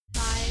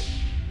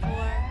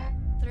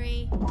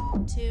2, 1.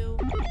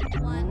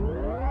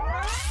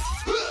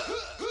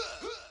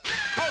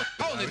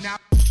 Hold it now.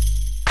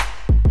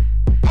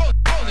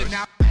 Hold it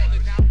now. Hold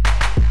it now.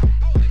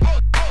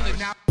 Hold it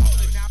now.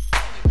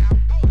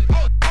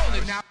 Hold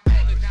it now.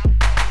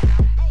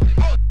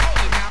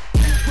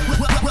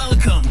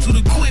 Welcome to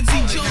the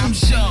Quincy Jones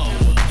Show.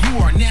 You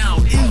are now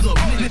in the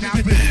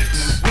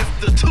mix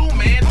with the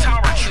two-man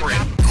tower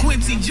trip,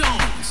 Quincy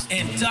Jones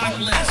and Doc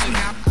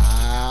Lesnar.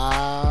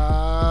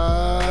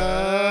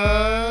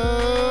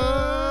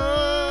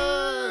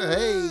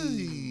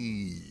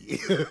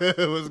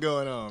 Hey, what's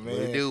going on,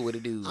 man? What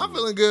it do? I'm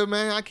feeling good,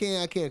 man. I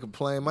can't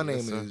complain. My name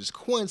is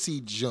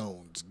Quincy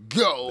Jones.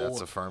 Go.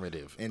 That's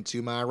affirmative. And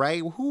to my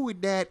right, who is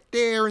that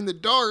there in the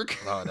dark?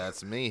 Oh,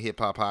 that's me, hip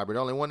hop hybrid.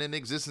 Only one in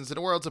existence in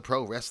the world of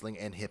pro wrestling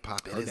and hip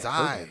hop. It is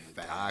I,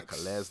 Doc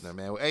Lesnar,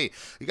 man. Hey,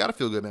 you gotta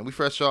feel good, man. We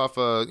fresh off,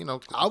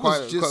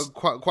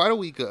 quite a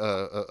week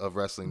of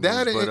wrestling.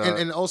 That news,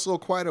 and also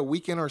quite a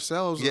weekend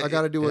ourselves. I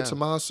got to do a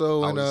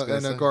Tommaso and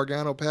a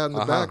Gargano pat in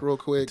the back real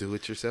quick. Do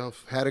it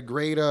yourself. Had a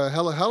great,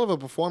 hell of a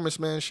performance,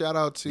 man. Shout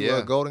out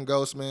to Golden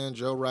Ghost, man.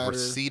 Joe Ryder.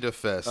 Reseda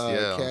Fest,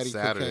 Caddy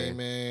Saturday. Cocaine,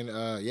 man.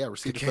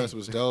 Reseda Fest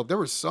was dope. There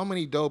were so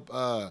many dope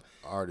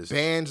artists,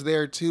 bands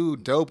there too.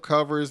 Dope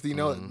covers. You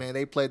know, man,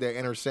 they played that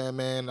Enter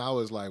Sandman. I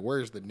was like,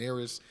 where's the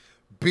nearest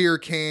beer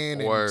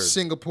can and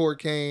Singapore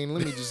cane?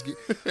 Let me just get.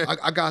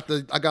 I got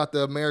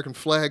the American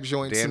flag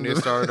joints. Damn near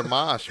started a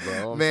mosh,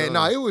 bro. Man,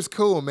 no, it was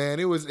cool,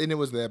 man. It was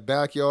that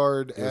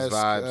backyard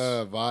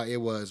vibes. It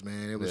was,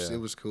 man. It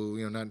was cool.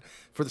 You know, not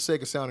for the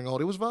sake of sounding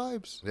old, it was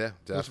vibes. Yeah,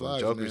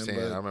 definitely. Joker's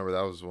saying. I remember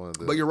that was one of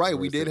the. But you're right.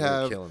 We did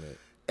have killing it.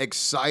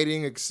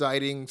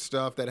 Exciting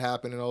stuff that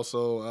happened, and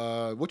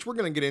also which we're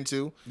gonna get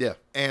into. Yeah,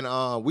 and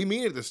we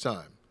mean it this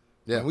time.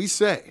 Yeah, and we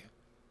say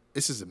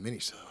this is a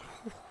minisode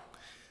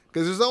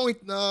because there's only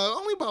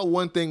about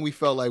one thing we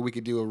felt like we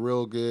could do a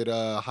real good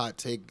hot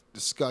take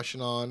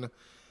discussion on,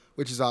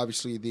 which is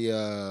obviously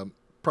the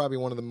probably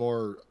one of the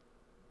more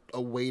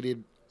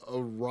awaited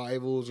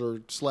arrivals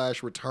or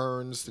 /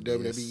 returns to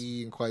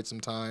WWE in quite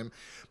some time,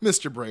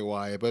 Mr. Bray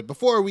Wyatt. But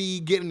before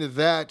we get into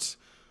that,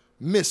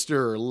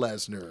 Mr.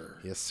 Lesnar.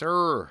 Yes,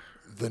 sir.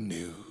 The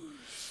news.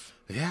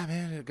 Yeah,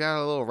 man. It got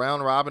a little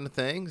round robin of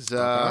things.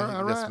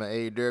 Got some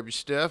AEW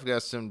stuff.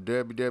 Got some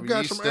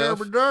WWE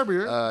stuff.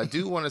 I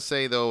do want to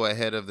say, though,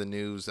 ahead of the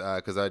news,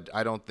 because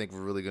I don't think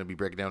we're really going to be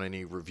breaking down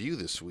any review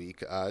this week.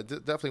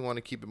 Definitely want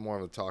to keep it more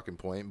of a talking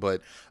point.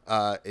 But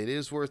it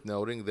is worth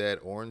noting that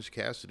Orange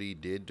Cassidy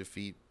did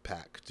defeat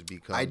Pac to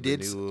become the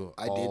new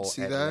I did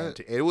see that.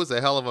 It was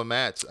a hell of a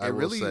match, I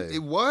will say.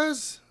 It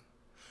was.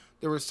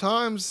 There was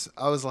times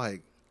I was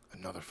like,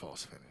 another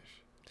false finish.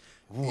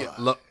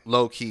 Yeah,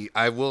 low key,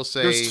 I will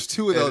say. There's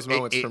two of those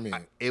moments for me.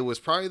 It was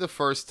probably the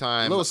first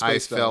time I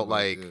felt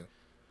like. Yeah.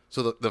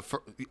 So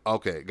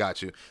okay,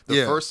 got you.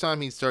 The first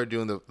time he started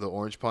doing the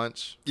orange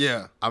punch.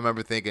 Yeah, I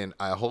remember thinking,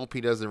 I hope he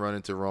doesn't run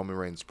into Roman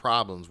Reigns'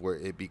 problems where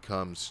it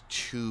becomes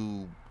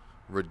too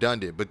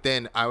redundant. But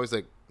then I was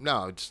like,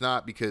 no, it's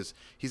not, because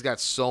he's got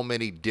so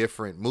many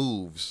different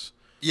moves.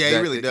 Yeah, he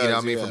really does. You know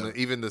what I mean? From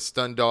even the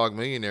Stun Dog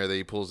Millionaire that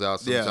he pulls out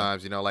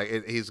sometimes, you know,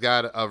 like he's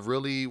got a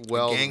really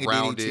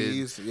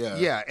well-rounded,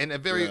 and a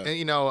very, and,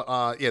 you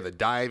know, the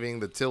diving,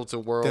 the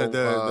tilt-a-whirl,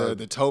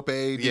 the tope,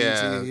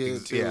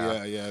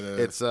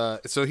 it's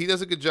so he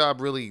does a good job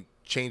really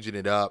changing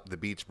it up, the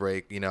beach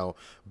break, you know.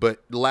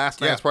 But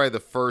last night's probably the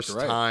first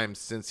time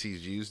since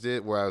he's used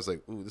it where I was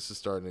like, ooh, this is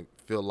starting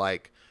to feel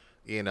like,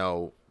 you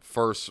know,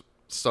 first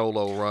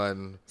solo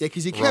run. Yeah,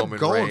 because he kept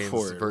going Reigns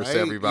for it versus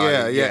right?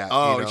 everybody. Yeah.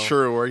 Oh, you know?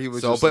 true. Where he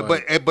was. So,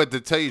 but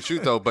to tell you the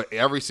truth though, but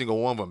every single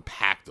one of them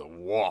packed a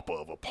whopper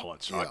of a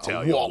punch. I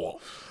tell you.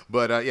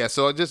 But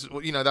so I just,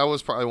 you know, that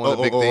was probably one of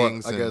the big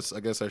things.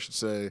 I guess I should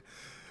say,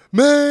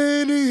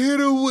 man, he hit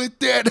her with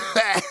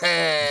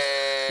that.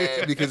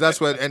 Because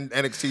that's what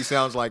NXT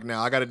sounds like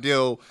now. I got to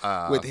deal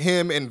with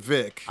him and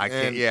Vic. I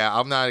can't.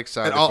 I'm not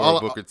excited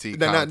for Booker T.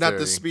 Not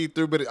to speed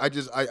through, but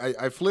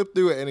I flipped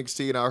through at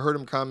NXT and I heard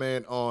him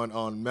comment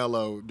on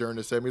Mello during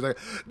the segment. He's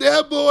like,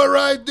 "That boy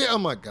right there."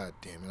 I'm like, God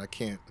damn it, I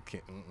can't.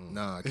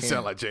 Nah, I can't. You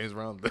sound like James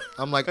Brown.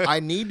 I'm like, I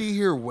need to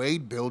hear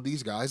Wade build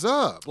these guys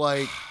up.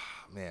 Like,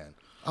 man.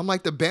 I'm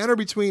like, the banner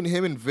between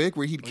him and Vic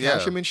where he'd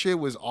catch him and shit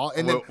was all,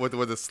 and then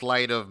with a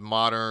slight of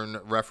modern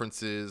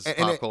references,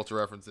 pop culture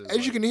references.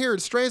 As you can hear,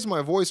 it strains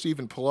my voice to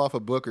even pull off a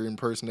Booker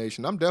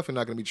impersonation. I'm definitely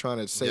not going to be trying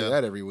to say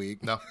that every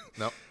week. No.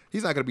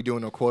 He's not going to be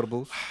doing no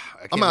quotables.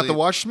 I'm going to have to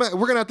watch. We're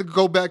going to have to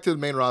go back to the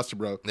main roster,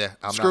 bro. Yeah,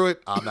 Screw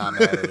it. I'm not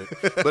mad at it.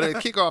 But to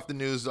kick off the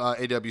news,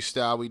 AW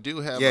style, we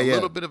do have a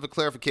little bit of a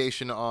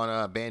clarification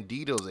on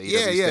Bandito's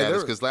AW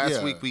status. Because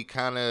last week we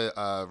kind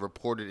of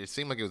reported, it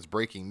seemed like it was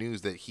breaking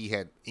news that he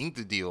had inked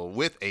a deal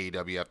with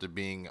AEW after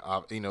being,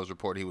 it was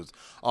reported he was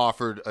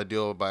offered a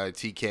deal by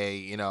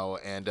TK, you know.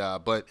 And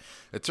but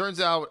it turns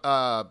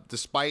out,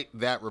 despite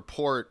that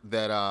report,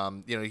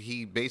 that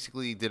he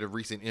basically did a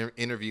recent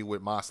interview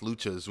with Mas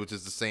Luchas, which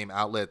is the same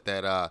outlet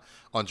that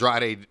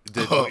Andrade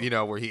did,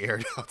 where he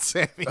aired out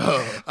Sammy.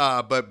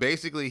 But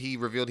basically, he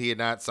revealed he had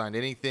not signed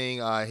anything.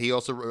 He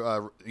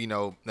also,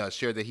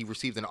 shared that he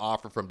received an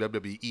offer from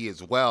WWE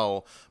as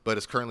well, but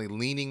is currently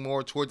leaning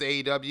more towards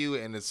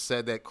AEW, and has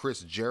said that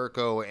Chris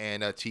Jericho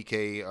and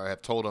TK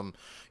have told him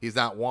he's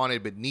not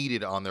wanted but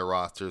needed on their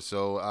roster.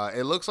 So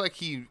it looks like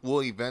he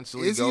will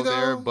eventually go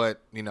there.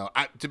 But,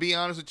 to be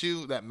honest with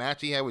you, that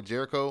match he had with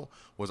Jericho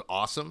was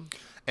awesome.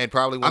 And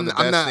probably one of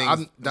the best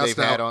things they've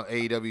had on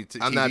AEW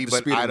TV,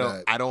 but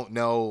I don't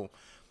know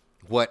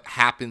what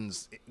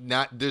happens.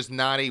 There's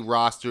not a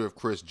roster of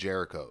Chris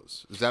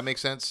Jerichos. Does that make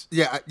sense?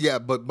 Yeah.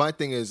 But my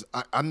thing is,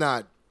 I'm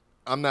not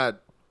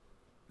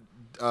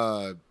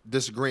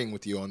disagreeing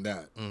with you on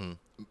that. Mm-hmm.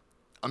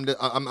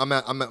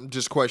 I'm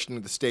just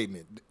questioning the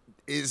statement.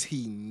 Is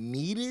he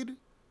needed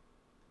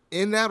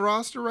in that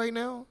roster right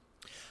now?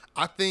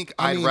 I think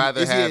I'd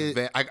rather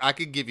have. I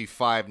could give you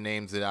 5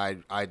 names that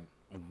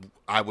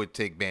I would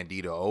take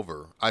Bandito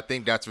over. I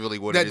think that's really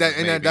what it is.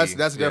 And that's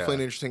definitely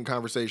an interesting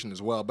conversation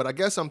as well. But I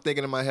guess I'm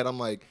thinking in my head, I'm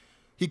like,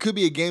 he could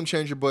be a game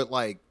changer, but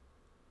like,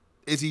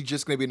 is he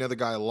just going to be another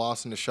guy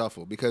lost in the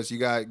shuffle? Because you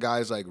got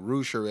guys like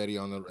Rush already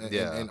on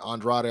and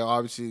Andrade.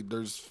 Obviously,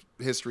 there's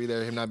history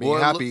there, him not being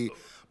happy.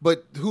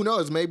 But who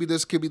knows? Maybe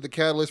this could be the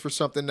catalyst for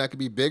something that could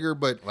be bigger.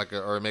 But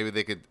or maybe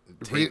they could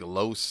take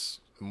Los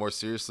more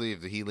seriously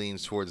if he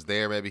leans towards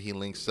there. Maybe he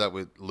links up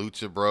with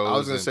Lucha Bros. I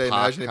was going to say,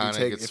 Pac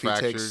imagine if he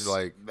takes.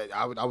 Like,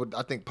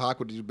 I think Pac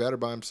would do better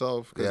by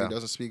himself because he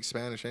doesn't speak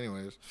Spanish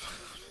anyways.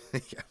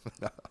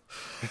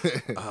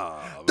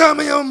 Dame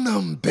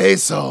un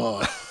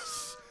beso.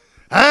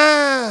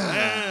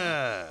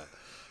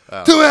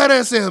 Tú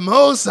eres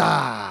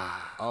hermosa.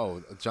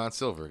 Oh, John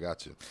Silver,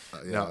 got you.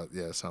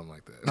 Something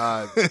like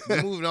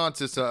that. Moving on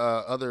to some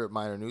other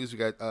minor news, we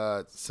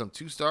got some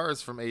 2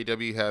 stars from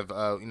AEW have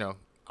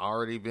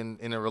already been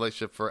in a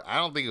relationship for, I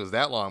don't think it was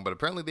that long, but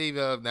apparently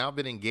they've now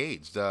been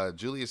engaged.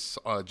 Julia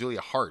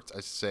Hart, I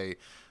should say.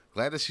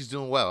 Glad that she's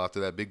doing well after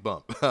that big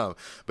bump.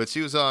 But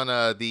she was on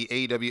the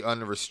AEW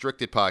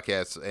Unrestricted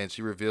podcast, and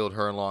she revealed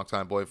her and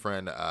longtime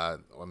boyfriend, I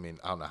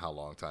don't know how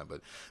long time, but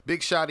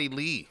Big Shotty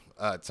Lee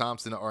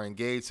Thompson are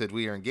engaged. Said,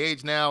 we are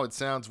engaged now. It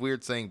sounds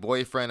weird saying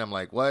boyfriend. I'm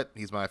like, what?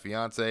 He's my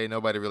fiance.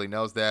 Nobody really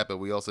knows that, but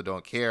we also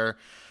don't care.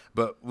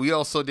 But we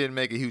also didn't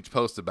make a huge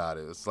post about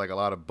it. It's like a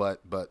lot of but.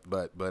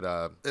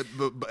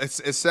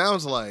 It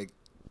sounds like,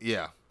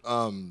 yeah,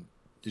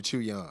 you're too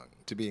young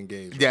to be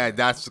engaged. Yeah,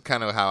 that's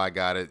kind of how I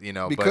got it,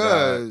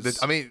 Because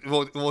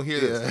we'll hear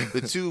this.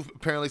 The 2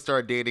 apparently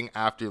started dating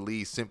after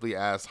Lee simply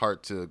asked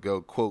Hart to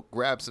go, quote,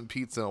 grab some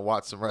pizza and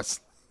watch some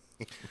wrestling.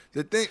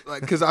 The thing,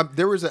 because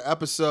there was an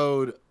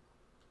episode,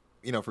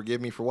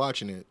 forgive me for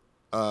watching it.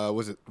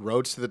 Was it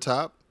Roads to the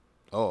Top?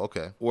 Oh,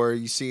 okay. Where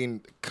you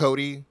seen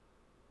Cody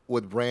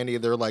with Brandy,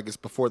 they're like, it's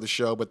before the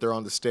show, but they're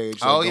on the stage.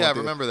 Oh yeah, I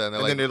remember that.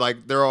 And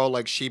then they're all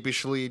like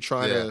sheepishly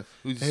trying to.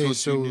 Hey,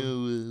 so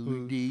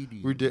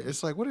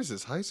it's like, what is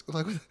this, high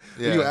school? Like,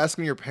 are you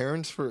asking your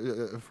parents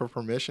for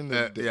permission?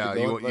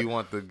 You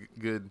want the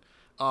good.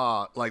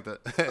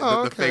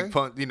 The fake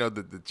punch,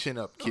 the chin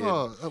up kid.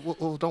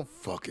 Well, don't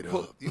fuck it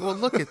up. Well,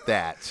 look at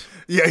that.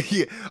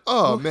 Yeah.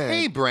 Oh, man.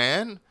 Hey,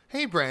 Bran,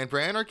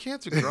 our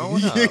kids are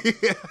growing up.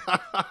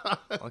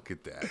 Look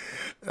at that.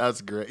 That's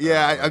great.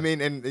 Yeah, I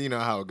mean, and you know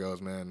how it goes,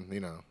 man.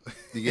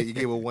 You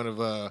get with one of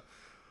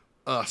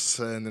us,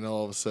 and then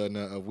all of a sudden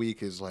a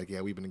week is like,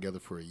 yeah, we've been together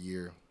for a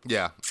year.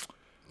 Yeah.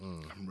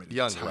 I'm ready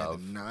Young to tie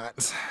love. the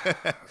knot.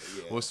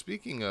 Well,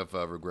 speaking of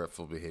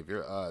regretful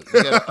behavior,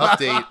 we got an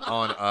update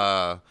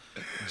on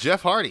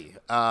Jeff Hardy.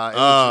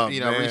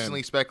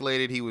 Recently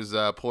speculated he was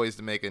poised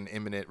to make an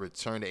imminent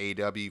return to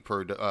AEW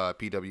per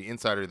PW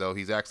Insider, though.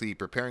 He's actually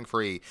preparing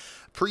for a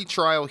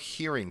pre-trial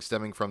hearing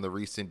stemming from the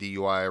recent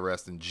DUI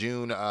arrest in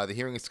June. The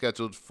hearing is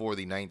scheduled for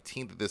the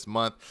 19th of this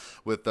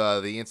month, with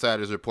the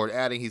Insider's report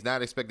adding he's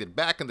not expected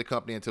back in the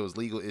company until his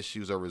legal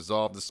issues are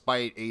resolved,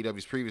 despite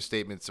AEW's previous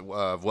statements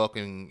of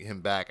welcoming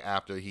him back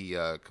after he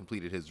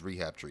completed his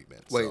rehab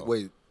treatment.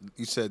 Wait.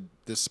 You said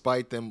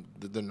despite them,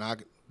 they're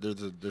not.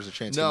 There's a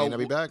chance he may not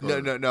be back?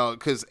 No,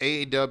 because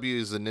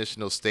AEW's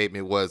initial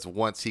statement was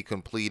once he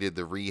completed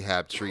the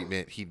rehab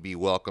treatment, he'd be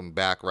welcomed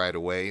back right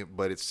away.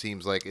 But it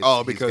seems like he's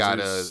got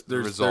to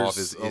resolve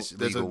his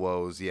legal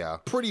woes. Yeah,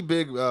 pretty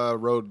big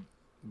road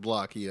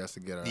block he has to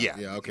get out. Yeah,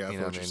 okay, I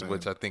know what you're saying.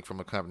 Which I think from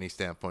a company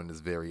standpoint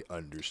is very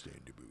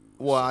understandable.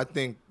 Well, I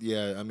think,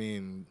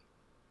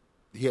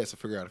 he has to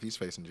figure out if he's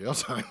facing jail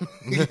time.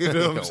 You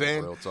know what I'm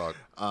saying? Real talk.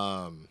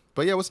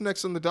 But yeah, what's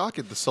next on the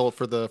docket? The salt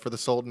for the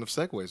Sultan of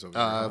Segways over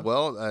there.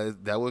 Well,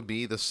 that would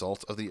be the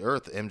Salt of the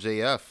Earth,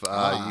 MJF.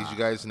 As you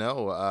guys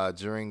know,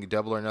 during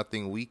Double or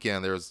Nothing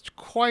weekend, there was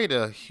quite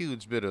a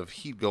huge bit of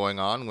heat going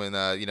on when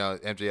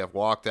MJF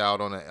walked out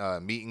on a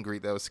meet and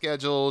greet that was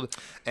scheduled,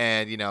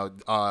 and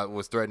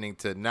was threatening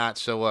to not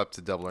show up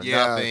to Double or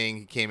Nothing.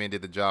 He came in,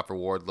 did the job for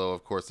Wardlow.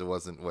 Of course, it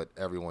wasn't what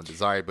everyone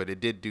desired, but it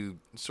did do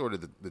sort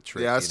of the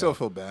trick. Yeah, I still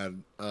feel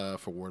bad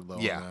for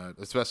Wardlow. Yeah, on that.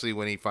 especially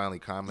when he finally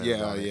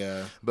commented on it.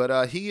 Yeah.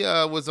 But he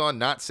was on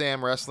Not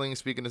Sam Wrestling,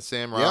 speaking of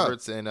Sam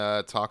Roberts, and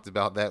talked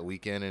about that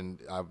weekend, and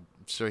I'm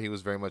sure he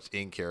was very much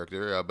in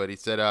character. But he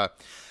said,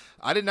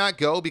 I did not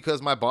go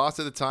because my boss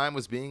at the time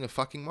was being a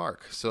fucking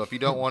mark. So if you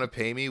don't want to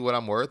pay me what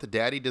I'm worth,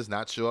 Daddy does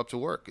not show up to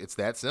work. It's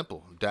that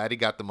simple. Daddy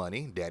got the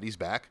money. Daddy's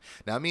back.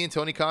 Now me and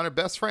Tony Khan are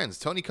best friends.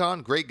 Tony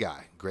Khan, great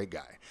guy. Great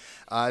guy.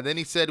 Then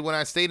he said, when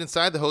I stayed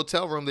inside the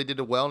hotel room, they did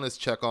a wellness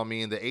check on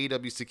me, and the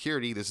AEW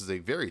security, this is a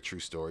very true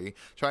story,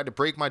 tried to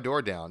break my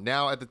door down.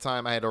 Now, at the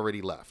time, I had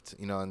already left,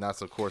 and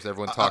that's, of course,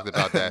 everyone talked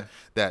about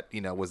that,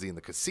 was he in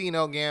the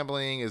casino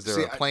gambling? Is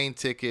there a plane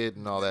ticket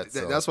and all that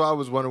stuff? That's why I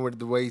was wondering what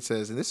the way he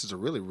says, and this is a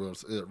really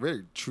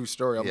true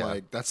story. I'm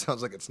like, that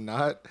sounds like it's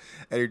not,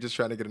 and you're just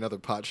trying to get another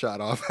pot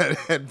shot off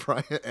at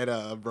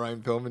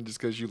Brian Pillman just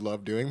because you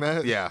love doing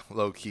that. Yeah,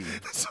 low key.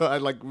 So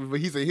but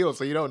he's a heel,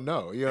 so you don't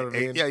know. You know what I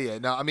mean? Yeah.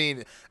 No, I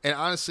mean, and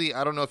honestly,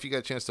 I don't know if you got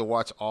a chance to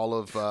watch all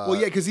of.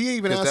 Because he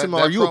even asked him,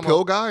 "Are you a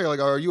pill guy? Or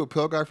are you a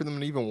pill guy for them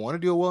to even want to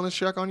do a wellness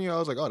check on you?" I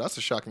was like, "Oh, that's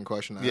a shocking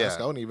question to ask.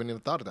 I wouldn't even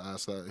thought to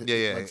ask that."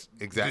 Yeah,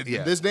 exactly.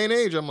 This day and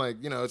age, I'm like,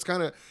 it's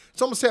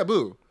it's almost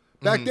taboo.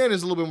 Back then,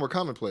 it's a little bit more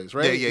commonplace,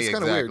 right? Yeah, it's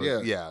kind of exactly.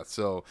 weird. Yeah.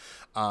 So,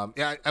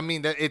 I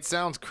mean, it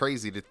sounds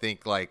crazy to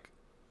think like,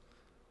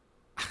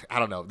 I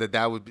don't know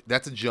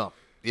that's a jump.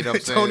 You know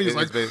what I'm saying? Tony's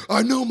like,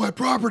 I know my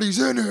property's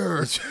in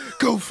here.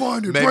 Go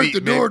find it. Break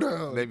the door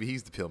down. Maybe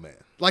he's the pill man.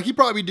 Like, he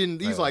probably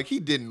didn't. He's like, he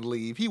didn't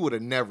leave. He would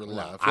have never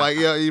left.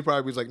 He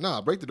probably was like,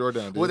 nah, break the door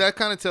down, dude. Well, that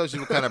kind of tells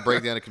you what kind of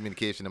breakdown of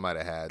communication it might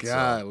have had.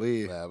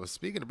 Golly. But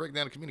speaking of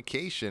breakdown of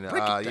communication,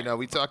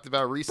 we talked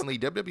about recently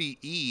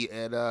WWE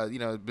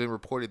had, been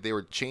reported they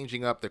were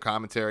changing up their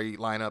commentary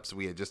lineups.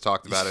 We had just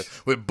talked about it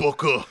with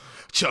Booker,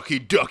 Chucky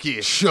Ducky,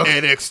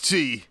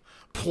 NXT.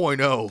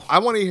 I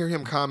want to hear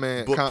him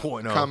comment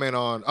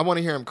on. I want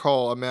to hear him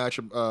call a match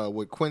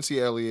with Quincy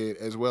Elliott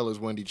as well as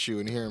Wendy Chu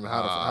and hear him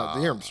how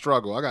to hear him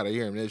struggle. I got to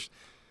hear him.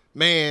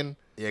 Man.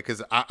 Yeah,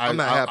 because I'm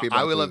not happy about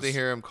I would this. love to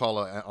hear him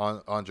call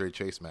an Andre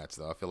Chase match,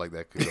 though. I feel like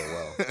that could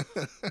go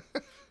well.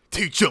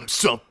 Teach him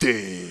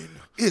something.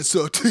 It's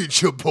a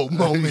teachable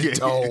moment,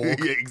 dog.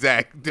 Yeah,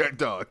 exactly,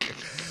 dog.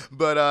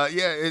 But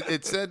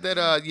it said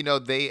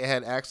that they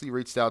had actually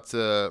reached out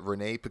to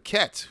Renee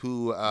Paquette,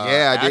 who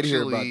I did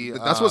hear about it.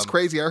 That's what's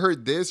crazy. I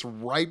heard this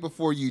right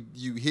before you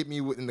hit me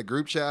in the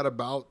group chat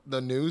about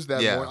the news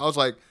that morning. I was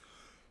like,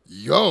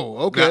 yo,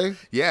 okay.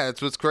 Yeah,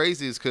 that's what's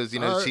crazy is because,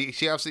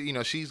 she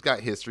obviously, she's got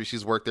history.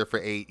 She's worked there for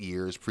 8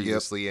 years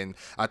previously. Yep. And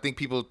I think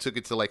people took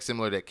it to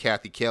similar to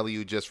Kathy Kelly,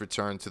 who just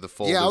returned to the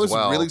fold as well. Yeah, I was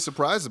really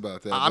surprised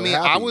about that.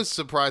 I was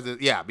surprised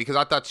because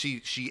I thought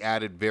she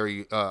added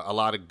a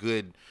lot of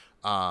good,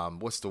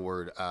 what's the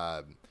word?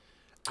 I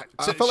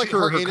felt like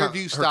her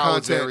interview style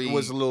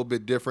was a little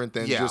bit different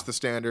than just the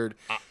standard.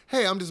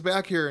 Hey, I'm just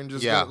back here and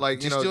just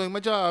doing my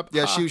job.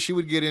 Yeah, she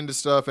would get into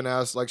stuff and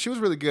ask. She was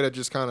really good at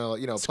just kind of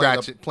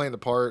playing the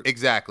part.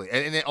 Exactly,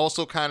 and it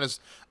also kind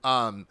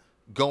of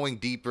going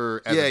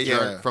deeper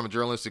from a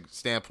journalistic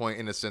standpoint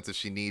in the sense that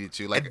she needed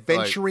to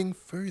adventuring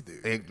further.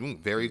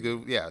 Very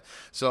good, yeah.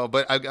 So,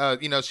 but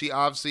she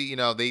obviously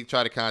they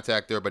tried to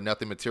contact her, but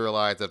nothing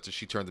materialized after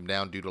she turned them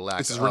down due to lack.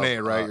 This is Renee,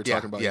 right? You're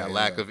talking about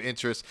lack of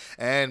interest,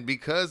 and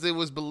because it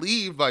was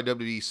believed by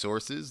WWE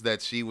sources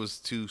that she was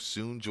to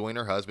soon join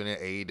her husband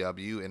at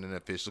AEW in an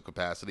official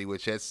capacity,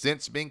 which has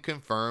since been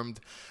confirmed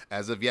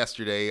as of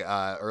yesterday,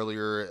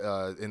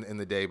 earlier in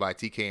the day by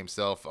TK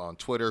himself on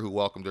Twitter, who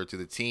welcomed her to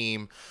the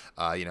team.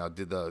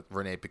 Did the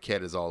Renee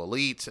Paquette is all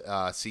elite.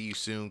 See you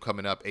soon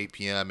coming up 8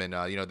 p.m. And,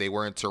 they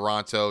were in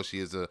Toronto. She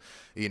is a,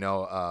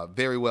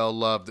 very well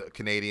loved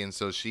Canadian.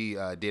 So she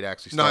did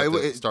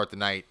actually start the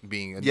night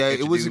being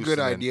it was a good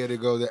idea to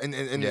go there. And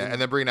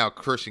then bringing out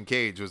Christian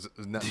Cage was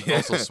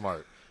also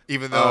smart.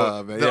 Even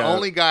though the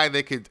only guy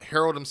that could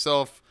herald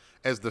himself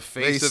as the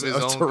face of his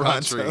own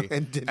Toronto country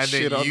and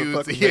shit on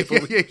the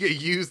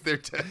fucking used their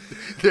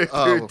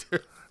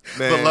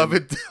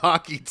beloved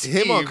hockey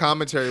team. Him on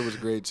commentary was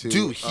great too.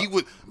 Dude, he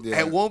would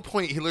at one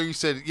point he literally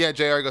said, "Yeah,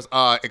 JR goes,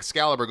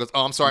 Excalibur goes,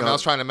 oh, I'm sorry, man, I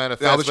was trying to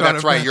manifest, but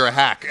that's right, you're a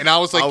hack." And I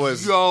was like,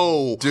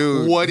 yo,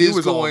 dude, what is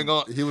going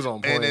on? He was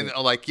on point. And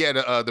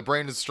then the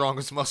brain is the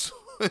strongest muscle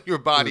in your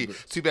body.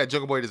 Too bad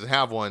Jungle Boy doesn't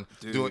have one.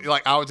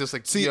 I was just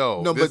like,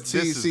 this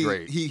is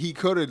great. He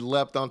could have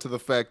leapt onto the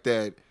fact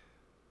that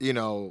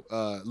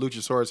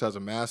Luchasaurus has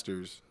a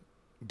Masters.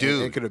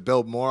 Dude, and could have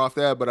built more off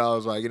that, but I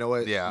was like, you know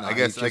what? Yeah, I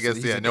guess,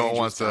 no one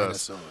wants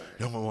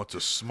a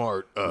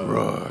smart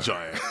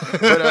giant.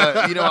 But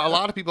a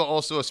lot of people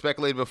also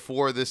speculated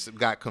before this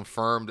got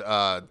confirmed.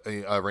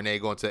 Renee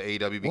going to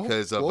AEW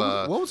because of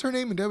what was her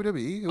name in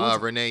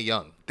WWE? Renee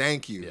Young.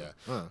 Thank you.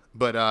 Yeah,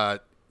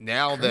 but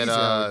now that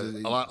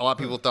a lot of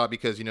people thought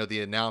because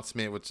the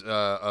announcement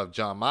of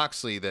Jon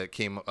Moxley that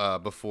came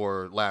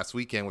before last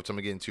weekend, which I'm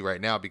gonna get into right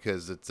now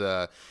because it's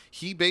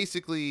he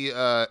basically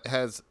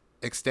has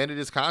extended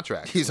his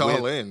contract. He's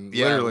all in,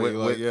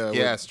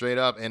 literally. Straight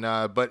up. And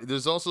but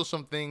there's also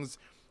some things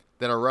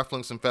that are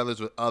ruffling some feathers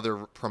with other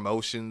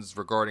promotions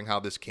regarding how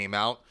this came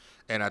out.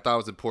 and I thought it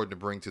was important to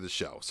bring to the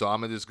show. So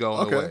I'm going to just go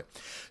on the way.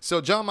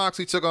 So Jon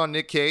Moxley took on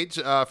Nick Cage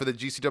for the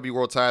GCW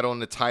World title in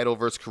the title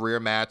versus career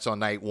match on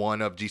night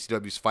 1 of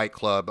GCW's Fight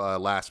Club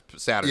last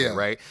Saturday,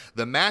 right?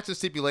 The match and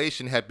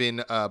stipulation had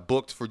been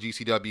booked for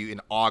GCW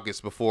in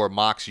August before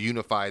Mox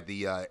unified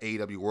the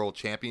AEW World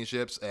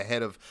Championships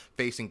ahead of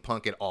facing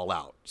Punk at All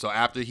Out. So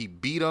after he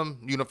beat him,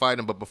 unified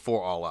him, but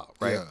before All Out,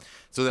 right? Yeah.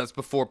 So that's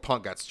before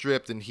Punk got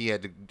stripped and he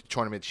had the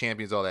tournament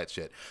champions, all that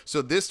shit.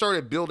 So this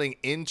started building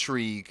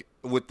intrigue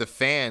with the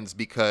fans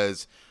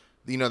because,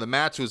 you know, the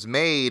match was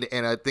made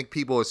and I think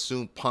people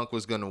assumed Punk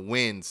was going to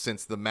win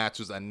since the match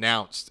was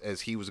announced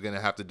as he was going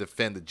to have to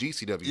defend the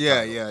GCW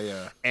title.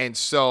 Yeah. And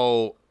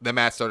so the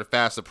match started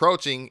fast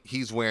approaching.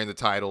 He's wearing the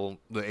title,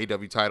 the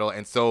AEW title.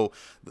 And so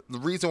the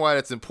reason why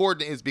that's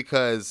important is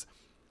because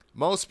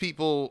most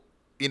people,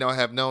 you know,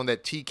 have known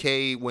that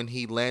TK, when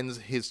he lends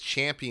his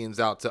champions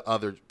out to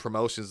other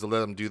promotions to let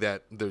them do their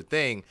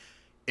thing,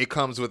 it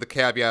comes with a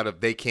caveat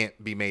of they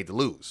can't be made to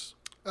lose.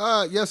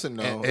 Yes and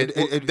no.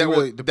 It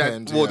really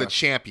depends. The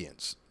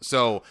champions.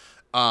 So,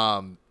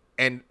 and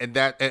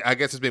that I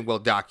guess has been well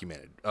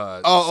documented.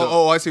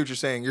 I see what you're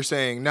saying. You're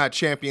saying not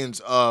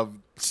champions of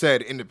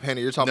said independent.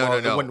 You're talking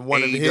about when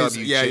one AEW of his.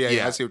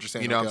 Yeah. I see what you're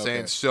saying. You know what I'm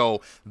saying?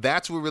 So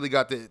that's what really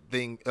got the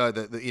thing.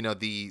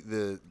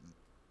 The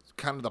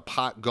kind of the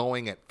pot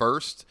going at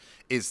first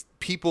is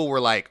people were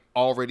like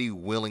already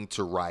willing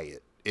to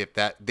riot if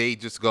that they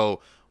just go,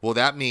 well,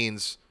 that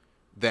means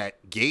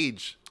that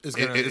Gage his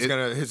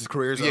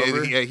career's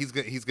over. Yeah,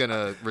 he's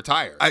gonna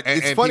retire.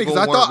 It's funny because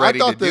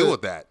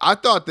I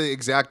thought the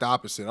exact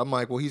opposite. I'm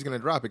like, well, he's gonna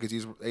drop it because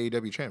he's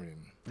AEW champion,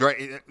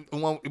 right?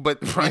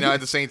 But you know, at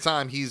the same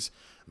time, he's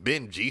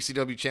been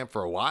GCW champ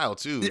for a while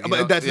too. Yeah,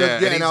 but that's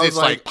and I was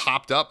like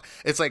popped up.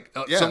 It's like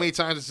so many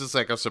times it's just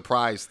like a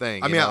surprise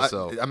thing. I mean, I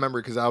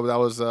remember because that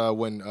was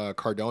when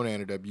Cardona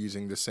ended up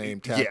using the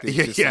same tactic.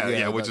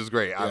 Which is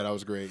great. That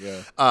was great.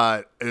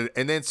 Yeah.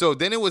 And then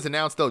it was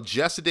announced though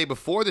just the day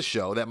before the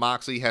show that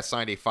Moxley has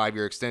signed a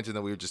 5-year extension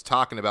that we were just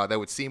talking about that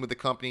would see him with the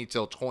company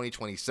till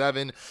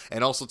 2027,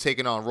 and also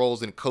taking on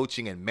roles in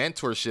coaching and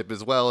mentorship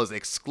as well as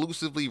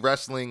exclusively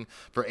wrestling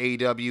for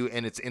AEW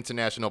and its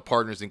international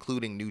partners,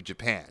 including New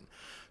Japan.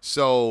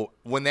 So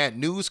when that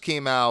news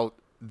came out,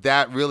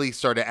 that really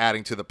started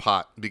adding to the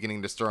pot,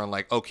 beginning to stir on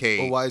like, okay.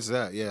 Well, why is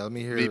that? Yeah, let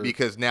me hear.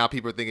 Because now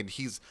people are thinking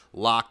he's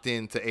locked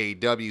into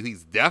AEW.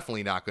 He's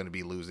definitely not going to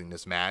be losing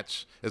this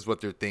match, is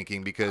what they're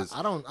thinking. Because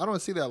I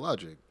don't see that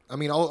logic. I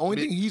mean, the only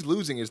thing he's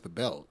losing is the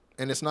belt,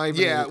 and it's not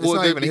even. Yeah, it's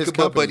not even his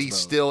company's but he's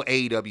still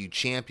AEW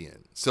champion.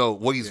 So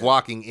what he's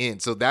walking in.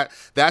 So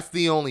that's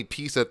the only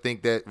piece I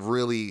think that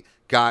really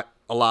got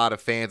a lot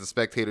of fans and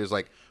spectators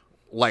like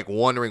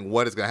wondering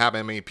what is going to happen.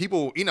 I mean,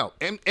 people, you know,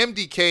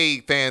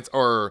 MDK fans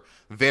are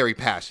very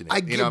passionate. I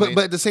get, but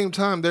at the same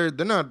time, they're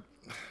not.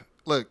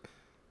 Look,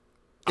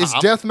 it's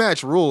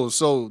deathmatch rules,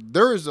 so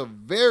there is a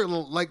very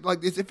like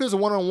if there's a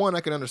 1-on-1, I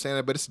can understand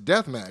it, but it's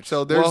deathmatch,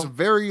 so there's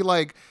very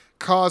like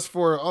cause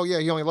for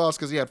he only lost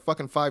because he had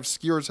fucking 5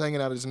 skewers hanging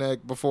out his neck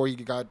before he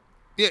got.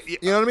 Yeah, you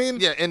know what I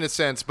mean? Yeah, in a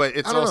sense, but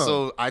it's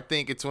also I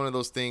think it's one of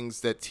those things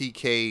that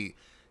TK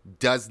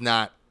does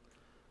not.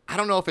 I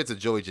don't know if it's a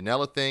Joey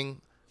Janela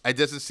thing. It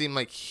doesn't seem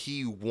like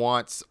he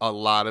wants a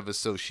lot of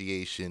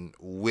association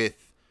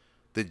with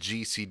the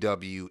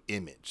GCW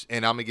image.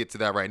 And I'm going to get to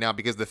that right now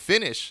because the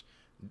finish,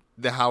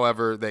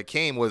 however, that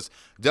came was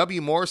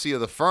W. Morrissey of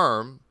the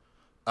Firm,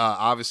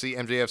 obviously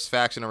MJF's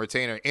faction and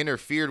retainer,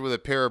 interfered with a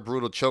pair of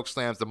brutal choke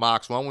slams to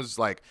Mox. One was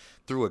like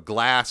through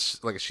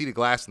a sheet of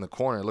glass in the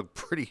corner. It looked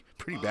pretty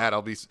bad.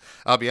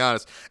 I'll be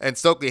honest. And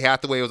Stokely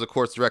Hathaway was, of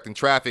course, directing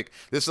traffic.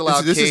 This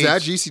allowed This is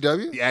at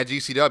GCW? At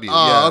GCW.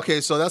 Oh,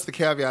 okay. So that's the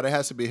caveat. It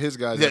has to be his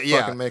guys that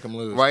fucking make him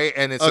lose, right?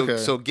 And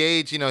so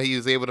Gage, you know, he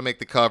was able to make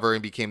the cover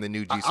and became the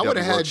new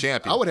GCW World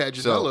Champion. I would have had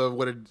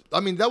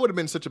Janela. That would have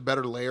been such a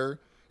better layer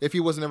if he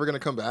wasn't ever going to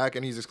come back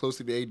and he's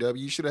exclusive to AEW.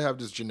 You should have had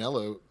just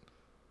Janela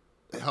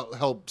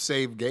help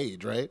save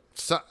Gage, right?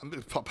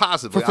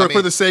 Possibly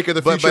for the sake of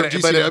the future of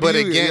GCW. But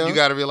again, you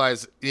got to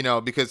realize, you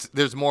know, because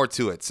there's more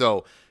to it.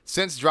 So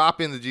since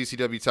dropping the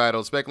GCW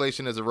title,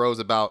 speculation has arose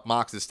about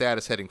Mox's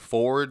status heading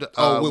forward.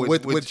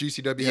 With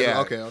GCW. Yeah.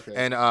 Okay.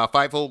 And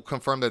Fightful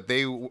confirmed that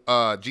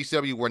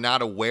GCW were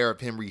not aware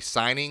of him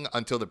re-signing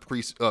until the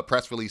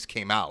press release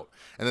came out.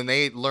 And then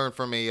they learned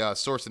from a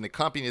source in the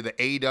company that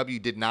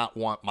AEW did not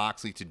want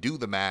Moxley to do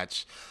the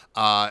match.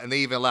 And they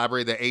even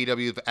elaborated that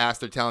AEW have asked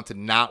their talent to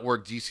not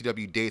work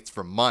GCW dates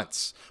for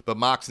months. But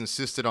Mox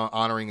insisted on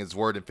honoring his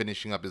word and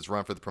finishing up his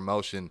run for the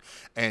promotion.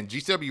 And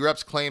GCW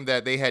reps claimed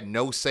that they had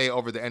no say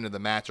over the end of the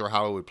match or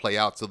how it would play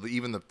out. So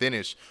even the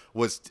finish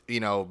was, you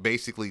know,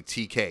 basically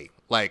TK.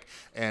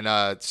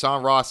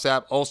 Sean Ross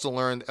Sapp also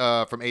learned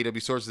from AEW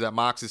sources that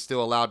Mox is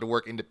still allowed to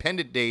work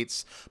independent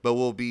dates, but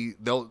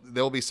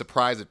they'll be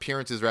surprise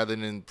appearances rather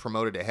than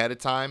promoted ahead of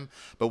time.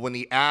 But when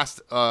he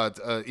asked,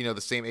 the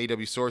same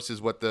AEW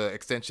sources what the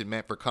extension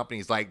meant for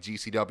companies like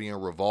GCW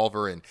and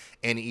Revolver and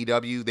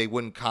NEW, they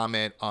wouldn't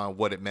comment on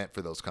what it meant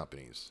for those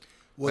companies.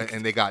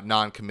 and they got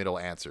non-committal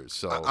answers.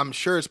 So I'm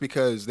sure it's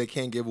because they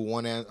can't give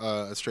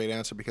a straight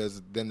answer,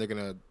 because then they're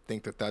gonna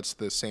think that that's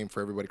the same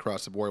for everybody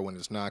across the board when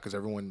it's not, because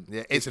everyone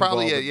it's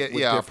probably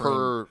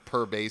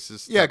per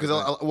basis. Yeah, because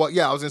I was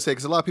gonna say,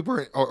 because a lot of people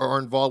are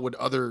involved with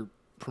other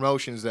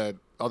promotions that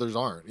others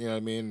aren't. You know what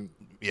I mean?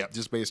 Yeah.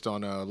 Just based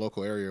on a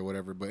local area or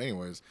whatever. But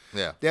anyways,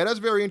 yeah, that's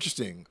very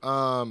interesting.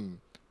 I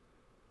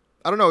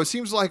don't know. It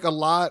seems like a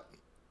lot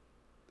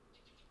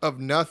of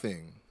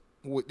nothing.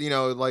 You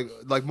know,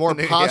 like more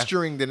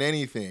posturing than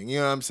anything. You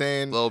know what I'm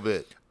saying? A little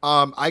bit.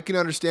 I can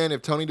understand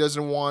if Tony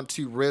doesn't want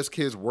to risk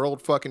his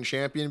world fucking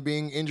champion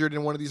being injured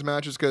in one of these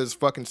matches, because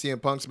fucking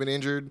CM Punk's been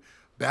injured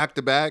back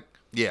to back.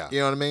 Yeah. You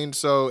know what I mean?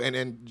 So,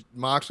 and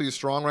Moxley is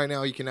strong right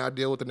now. He cannot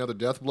deal with another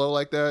death blow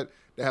like that.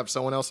 To have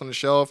someone else on the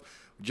shelf.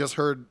 Just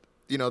heard,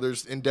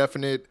 there's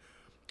indefinite.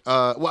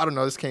 Well, I don't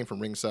know. This came from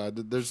Ringside.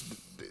 There's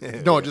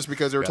just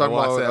because they were talking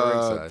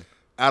about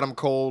Adam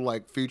Cole,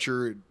 like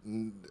future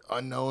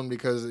unknown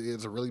because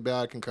it's a really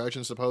bad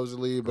concussion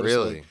supposedly. But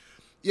really, it's like,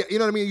 yeah, you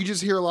know what I mean. You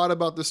just hear a lot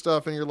about this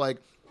stuff, and you're like,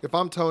 if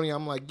I'm Tony,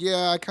 I'm like,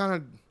 yeah, I kind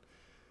of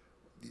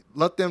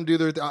let them do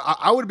their.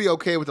 I would be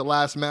okay with the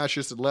last match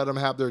just to let them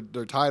have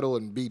their title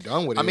and be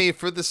done with it. I mean,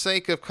 for the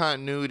sake of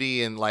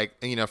continuity and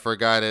for a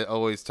guy that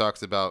always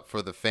talks about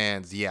for the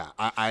fans, yeah,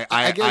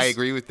 I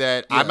agree with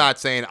that. Yeah. I'm not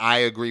saying I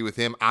agree with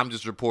him. I'm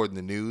just reporting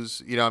the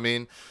news. You know what I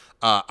mean?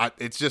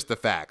 It's just the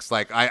facts.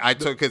 Like I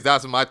took, because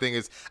that's what my thing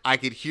is. I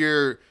could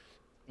hear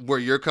where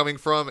you're coming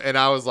from, and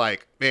I was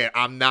like, man,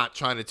 I'm not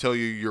trying to tell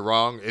you you're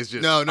wrong. It's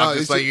just I'm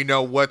just letting you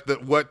know what the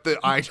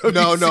IWC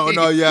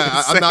no,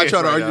 yeah, I'm not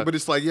trying to argue, now. but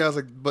it's like, yeah, I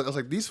was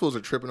like, these fools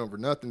are tripping over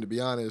nothing, to be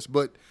honest.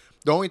 But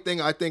the only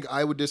thing I think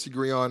I would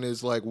disagree on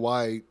is like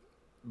why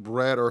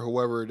Brett or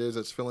whoever it is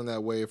that's feeling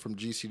that way from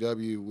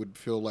GCW would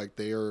feel like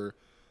they are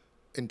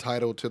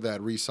entitled to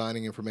that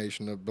re-signing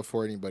information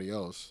before anybody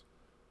else.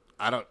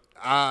 I don't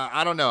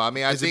know. I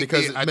mean, I think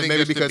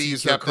maybe because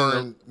he's their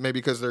current, maybe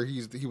because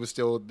he was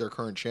still their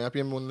current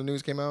champion when the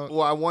news came out.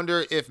 Well, I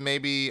wonder if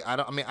maybe I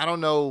don't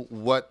know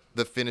what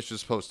the finish was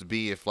supposed to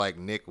be. If like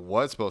Nick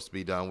was supposed to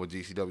be done with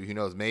GCW, who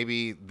knows?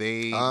 Maybe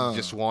they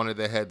just wanted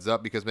the heads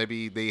up because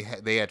maybe they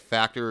had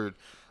factored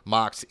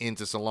Mox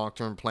into some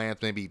long-term plans.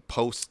 Maybe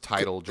post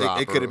title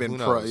drop. It could have been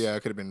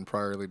it could have been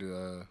priorly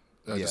to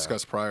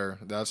discussed prior.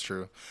 That's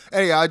true.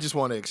 Hey, I just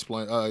want to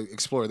explore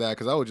that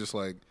because I was just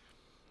like.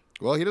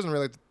 Well, he doesn't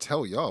really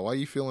tell y'all. Why are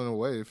you feeling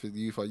away if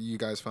you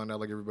guys found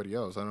out like everybody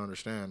else? I don't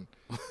understand.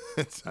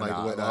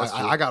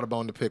 I got a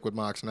bone to pick with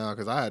Mox now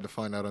because I had to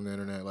find out on the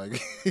internet.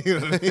 Like, you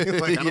know what I mean?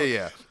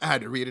 Like, I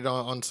had to read it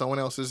on someone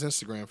else's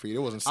Instagram feed. It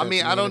wasn't. I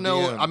mean, I don't know.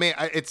 DM. I mean,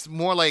 it's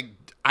more like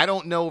I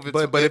don't know if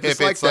it's. But if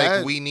it's like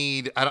that, we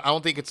need. I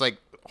don't think it's like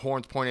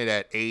horns pointed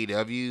at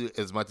AEW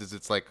as much as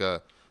it's like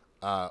a.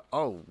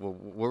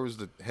 Where was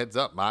the heads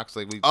up, Mox?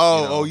 Like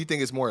you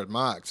think it's more at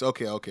Mox?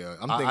 Okay. I'm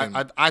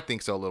thinking. I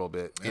think so a little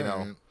bit.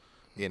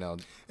 You know.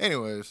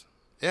 Anyways,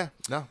 yeah,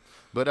 no,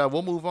 but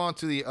we'll move on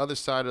to the other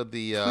side of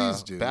the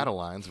battle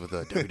lines with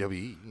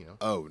WWE.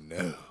 Oh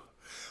no.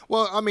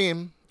 Well, I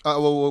mean,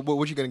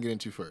 what you gonna get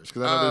into first?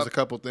 Because I know there's a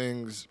couple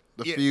things,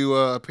 few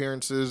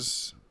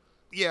appearances.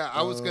 Yeah,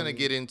 I was gonna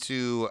get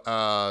into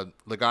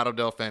Legado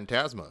del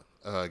Fantasma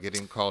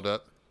getting called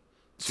up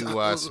to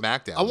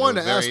SmackDown. I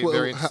wanted to ask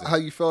how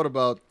you felt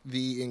about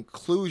the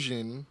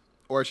inclusion,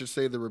 or I should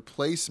say the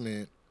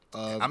replacement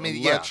of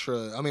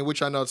Elektra. Yeah. I mean,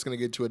 which I know it's going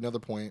to get to another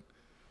point.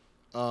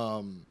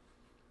 I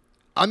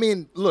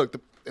mean,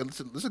 look, it's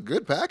a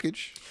good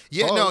package.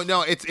 Yeah,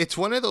 no, it's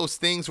one of those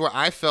things where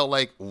I felt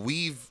like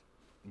we've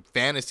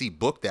fantasy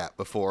booked that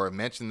before and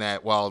mentioned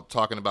that while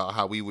talking about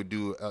how we would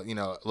do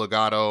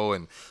Legado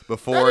and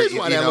before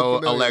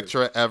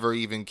Elektra ever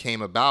even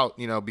came about,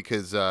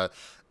 because as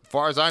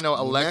far as I know,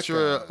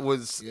 Elektra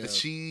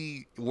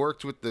she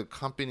worked with the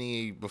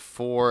company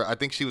before. I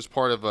think she was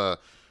part of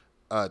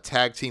a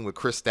tag team with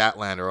Chris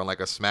Statlander on like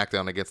a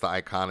SmackDown against the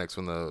Iconics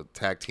when the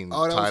tag team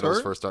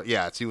titles first started.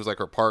 Yeah, she was like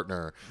her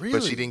partner,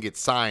 but she didn't get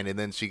signed, and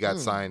then she got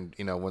signed.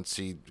 Once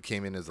she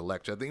came in as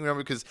Elektra. I think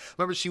because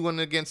she went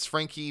against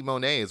Frankie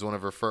Monet as one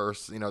of her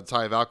first,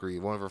 Ty Valkyrie,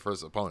 one of her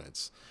first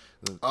opponents.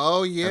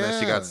 Oh yeah, and then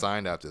she got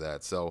signed after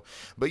that. So,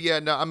 but yeah,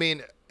 no, I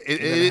mean. It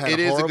is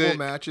horrible a good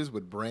matches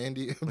with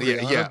Brandy.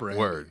 Yeah, Brandy.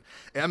 Word.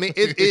 I mean,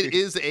 it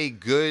is a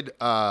good,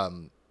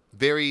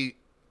 very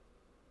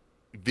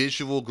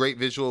great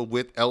visual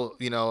with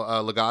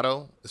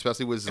Legado,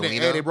 especially with Zelina.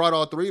 And they brought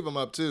all three of them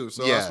up too,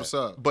 so that's what's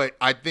up. But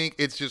I think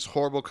it's just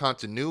horrible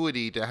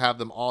continuity to have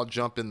them all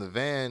jump in the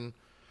van.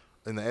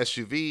 In the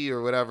SUV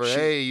or whatever.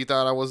 Hey, you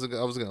thought I was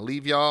gonna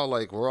leave y'all?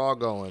 Like we're all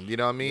going. You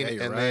know what I mean?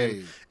 Yeah,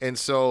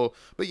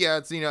 but yeah,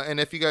 it's and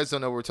if you guys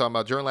don't know what we're talking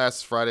about, during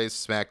last Friday's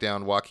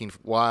SmackDown, Joaquin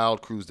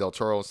Wilde, Cruz del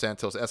Toro, and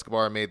Santos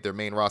Escobar made their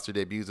main roster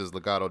debuts as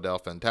Legado del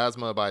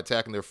Fantasma by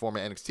attacking their former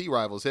NXT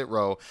rivals Hit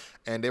Row,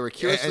 and they were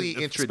curiously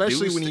introduced.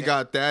 Especially when you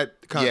got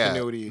that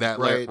continuity,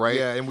 right?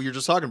 Yeah, and we were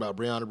just talking about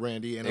Brianna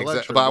Brandy and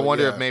Elektra. But I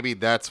wonder if maybe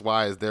that's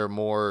why they're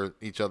more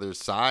each other's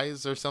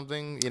size or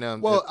something.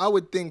 Well, I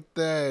would think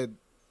that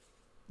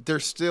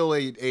there's still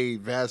a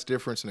vast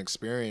difference in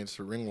experience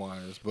for ring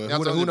wise, but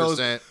That's who knows?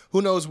 100%.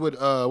 Who knows what?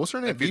 What's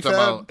her name? If you're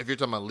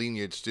talking about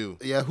lineage too.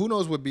 Yeah, who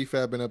knows what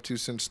B-Fab been up to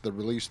since the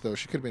release though?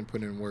 She could have been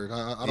putting in work.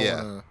 I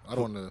don't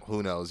want to.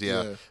 Who knows?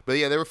 Yeah. But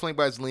yeah, they were flanked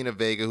by Zelina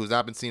Vega, who's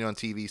not been seen on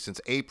TV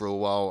since April.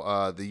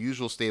 While the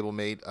usual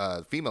stablemate,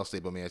 female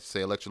stablemate, I should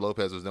say, Elektra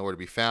Lopez, was nowhere to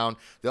be found.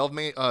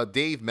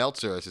 Dave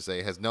Meltzer, I should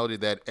say, has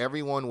noted that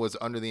everyone was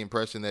under the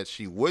impression that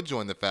she would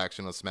join the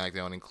faction on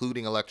SmackDown,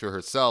 including Elektra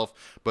herself.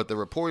 But the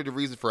reported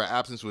reason for her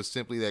absence was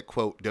simply that,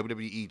 quote,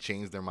 WWE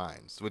changed their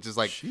minds, which is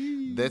like,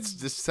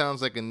 this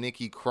sounds like a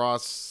Nikki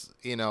Cross,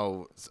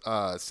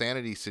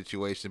 sanity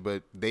situation,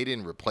 but they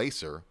didn't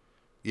replace her.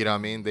 You know what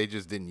I mean? They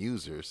just didn't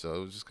use her. So it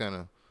was just kind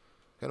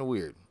of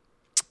weird.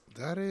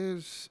 That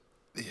is,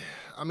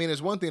 I mean,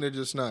 it's one thing to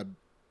just not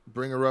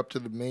bring her up to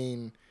the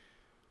main,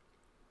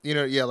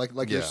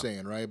 like you're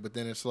saying, right? But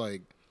then it's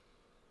like,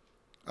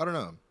 I don't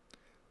know.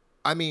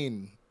 I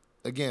mean,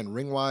 again,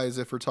 ring-wise,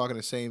 if we're talking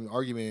the same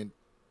argument,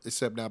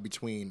 except now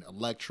between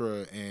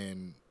Elektra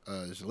and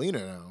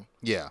Zelina now.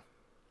 Yeah.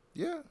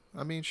 Yeah.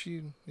 I mean,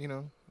 she,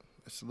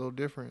 it's a little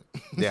different.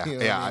 Yeah.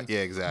 Yeah,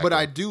 exactly.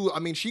 But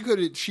she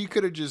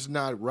could have just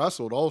not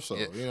wrestled also.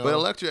 Yeah. But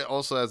Elektra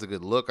also has a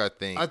good look, I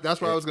think.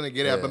 That's what I was going to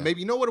get at. But maybe,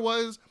 you know what it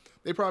was?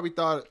 They probably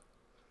thought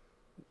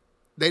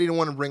they didn't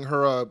want to bring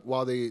her up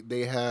while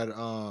they had,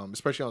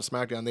 especially on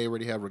SmackDown, they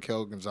already have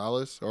Raquel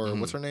Gonzalez, or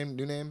what's her name?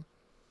 New name?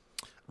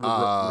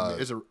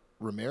 Is it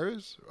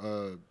Ramirez?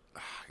 No,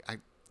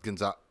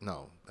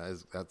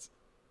 that's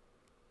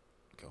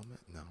Gomez.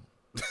 No,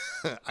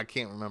 I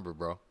can't remember,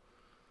 bro.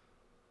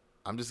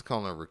 I'm just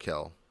calling her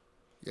Raquel.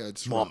 Yeah,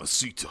 it's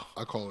Mamacita.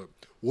 I call it.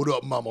 What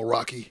up, Mama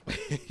Rocky?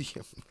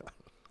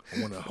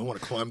 I want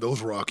to climb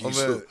those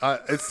Rockies. Oh, man,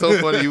 it's so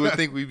funny. You would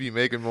think we'd be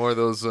making more of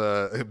those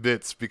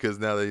bits because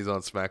now that he's on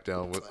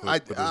SmackDown with his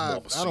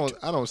Mamacita.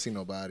 I don't see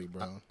nobody,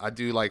 bro. I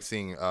do like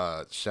seeing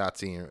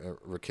Shotzi and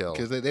Raquel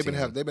because they've been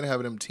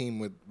having them team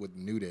with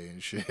New Day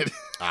and shit.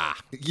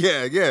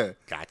 Yeah,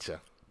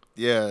 gotcha.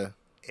 Yeah,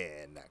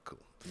 not cool.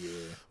 Yeah.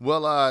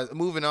 Well,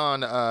 moving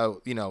on.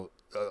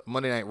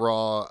 Monday Night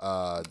Raw.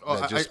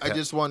 I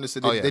just wanted to say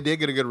they did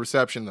get a good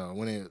reception though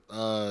when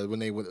LDF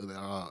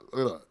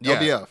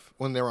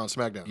when they were on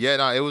SmackDown. Yeah,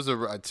 no, it was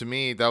to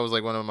me that was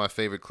like one of my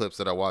favorite clips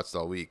that I watched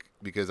all week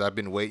because I've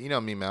been waiting. You know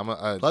me, man.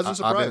 Pleasant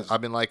surprise.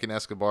 I've been liking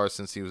Escobar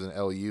since he was in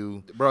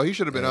LU. Bro, he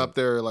should have been up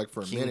there like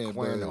for a King minute.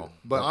 Cuerno.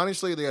 But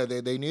honestly,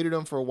 they needed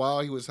him for a while.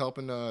 He was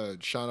helping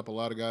shine up a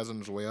lot of guys on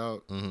his way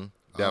out. Mm-hmm.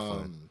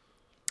 Definitely.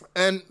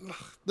 And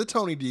the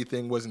Tony D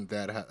thing wasn't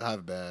that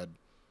half bad.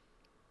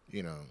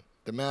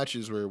 The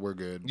matches were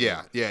good.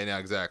 Yeah, no,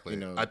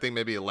 exactly. I think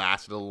maybe it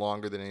lasted a little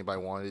longer than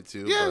anybody wanted it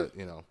to. Yeah.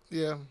 But,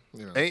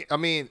 Yeah. I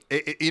mean,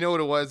 you know what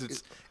it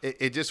was?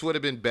 It just would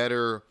have been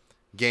better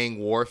gang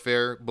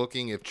warfare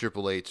booking if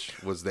Triple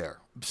H was there.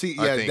 See,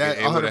 I think that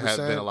it would have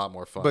 100%, been a lot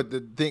more fun. But the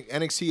thing,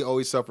 NXT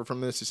always suffer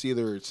from this. It's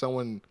either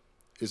someone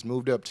is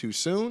moved up too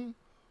soon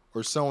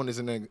or someone is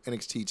in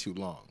NXT too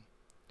long.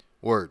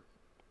 Word.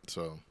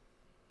 So.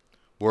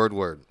 Word.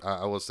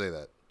 I will say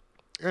that.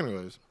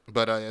 Anyways.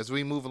 But as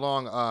we move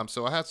along,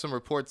 so I had some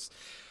reports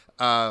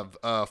of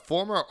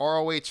former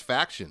ROH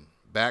faction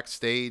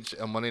backstage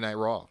on Monday Night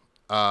Raw.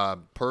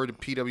 Per the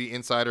PW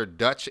Insider,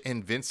 Dutch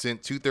and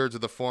Vincent, 2/3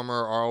 of the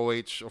former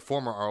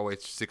ROH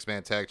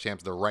six-man tag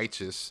champs, the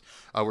Righteous,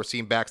 were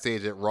seen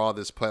backstage at Raw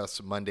this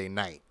past Monday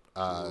night.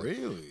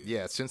 Really?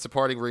 Yeah. Since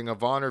departing Ring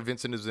of Honor,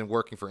 Vincent has been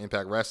working for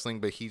Impact Wrestling,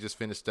 but he just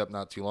finished up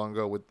not too long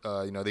ago with,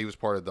 he was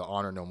part of the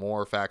Honor No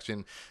More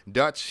faction.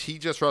 Dutch, he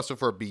just wrestled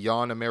for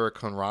Beyond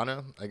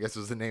Americanrana, I guess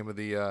is the name of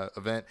the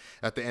event,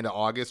 at the end of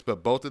August.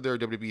 But both of their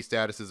WWE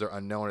statuses are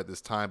unknown at this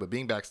time. But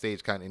being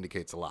backstage kind of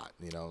indicates a lot,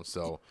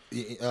 So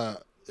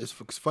it's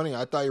funny.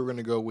 I thought you were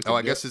going to go with.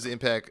 I guess his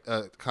Impact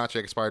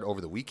contract expired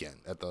over the weekend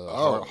at the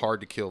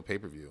Hard to Kill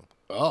pay-per-view.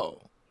 Oh.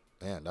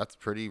 Man, that's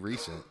pretty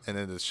recent. And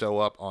then to show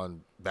up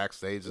on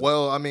backstage.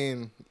 Well, I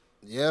mean,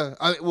 yeah.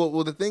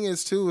 Well, the thing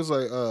is too is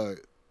like,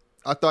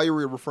 I thought you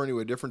were referring to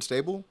a different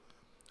stable.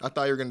 I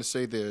thought you were going to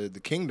say the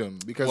Kingdom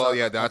because. Well,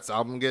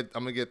 I'm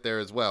gonna get there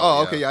as well.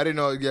 Oh, okay. Yeah, I didn't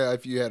know. Yeah,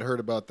 if you had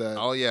heard about that.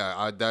 Oh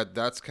yeah,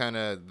 that's kind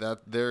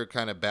of they're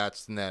kind of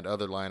batched in that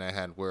other line I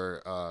had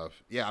where,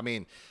 I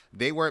mean,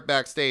 they weren't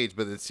backstage,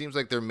 but it seems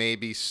like there may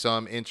be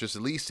some interest,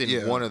 at least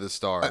in one of the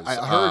stars.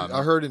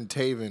 I heard in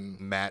Taven,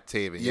 Matt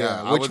Taven.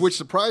 Yeah, which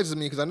surprises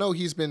me because I know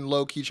he's been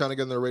low key trying to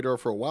get on the radar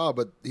for a while,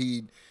 but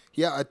I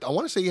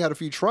want to say he had a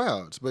few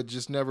tryouts, but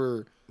just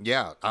never.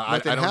 Yeah, I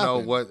don't know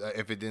what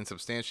if it didn't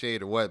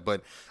substantiate or what,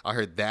 but I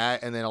heard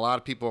that, and then a lot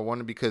of people are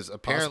wondering because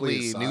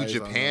apparently New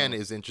Japan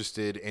is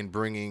interested in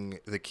bringing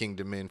the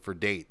Kingdom in for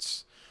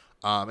dates.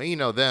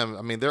 And them,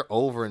 I mean, they're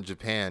over in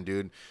Japan,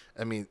 dude.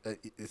 I mean,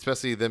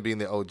 especially them being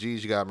the OGs.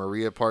 You got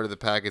Maria part of the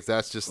package.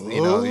 That's just,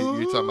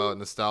 you're talking about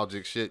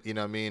nostalgic shit, you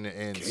know what I mean?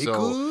 And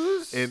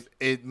Keiko's? So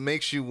it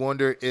makes you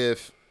wonder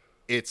if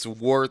it's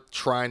worth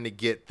trying to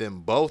get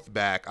them both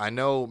back. I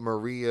know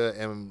Maria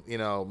and,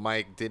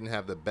 Mike didn't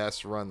have the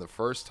best run the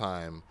first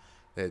time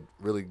They had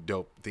really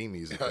dope theme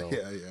music, though.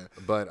 Yeah.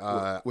 But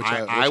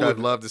I would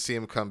love to see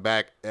him come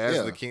back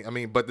as the king. I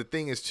mean, but the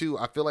thing is, too,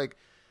 I feel like,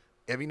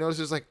 have you noticed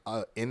there's like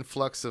an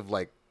influx of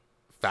like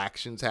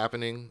factions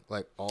happening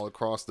like all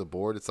across the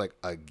board? It's like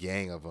a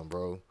gang of them,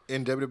 bro.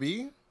 In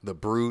WWE? The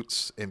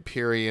Brutes,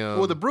 Imperium.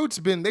 Well, the Brutes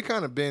they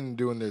kind of been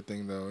doing their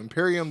thing, though.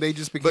 Imperium, they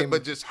just became.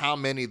 But just how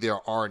many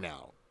there are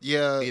now.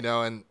 Yeah. You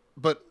know,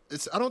 but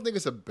I don't think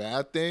it's a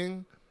bad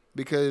thing.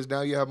 Because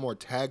now you have more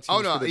tag teams.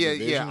 Oh no, for the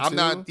yeah. I'm too.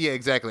 not. Yeah,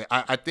 exactly.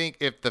 I think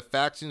if the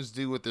factions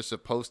do what they're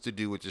supposed to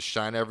do, which is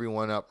shine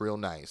everyone up real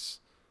nice,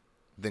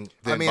 then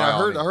I mean, by I all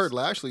heard means.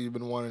 Lashley he's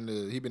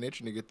been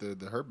itching to get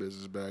the Hurt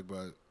Business back,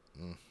 but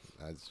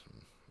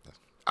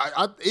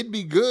it'd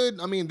be good.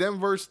 I mean, them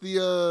versus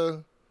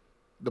the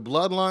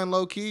Bloodline,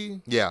 low key.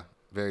 Yeah,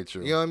 very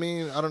true. You know what I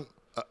mean? I don't.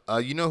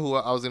 You know who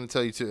I was going to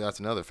tell you too? That's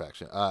another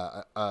faction.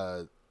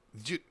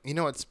 Did you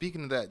know what?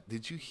 Speaking of that,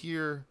 did you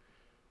hear?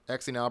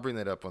 Actually, now I'll bring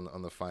that up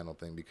on the final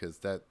thing because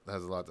that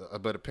has a lot.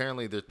 But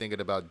apparently, they're thinking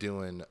about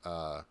doing.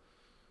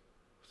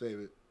 Save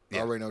it. Yeah.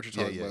 I already know what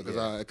you're talking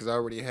about because I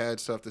already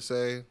had stuff to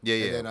say. Yeah.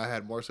 And then I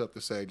had more stuff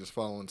to say just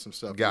following some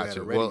stuff.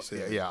 Gotcha.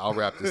 Yeah. I'll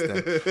wrap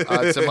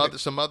this then.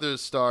 Some other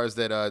stars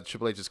that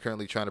Triple H is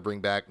currently trying to bring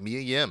back. Mia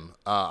Yim.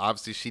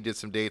 Obviously, she did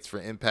some dates for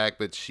Impact,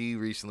 but she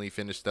recently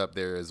finished up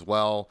there as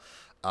well.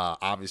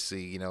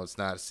 Obviously, you know, it's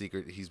not a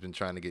secret. He's been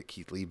trying to get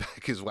Keith Lee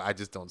back as well. I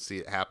just don't see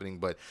it happening.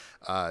 But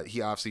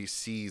he obviously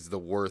sees the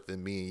worth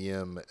in Mia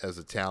Yim as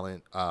a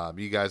talent.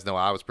 You guys know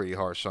I was pretty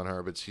harsh on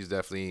her, but she's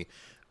definitely.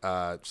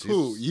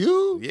 Who,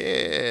 you?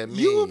 Yeah,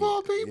 me. You of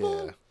all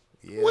people?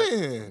 Yeah.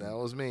 When? That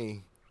was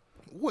me.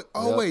 What?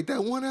 Oh, wait,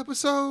 that one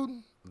episode?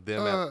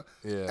 Them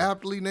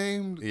aptly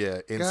named.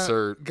 Yeah,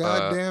 insert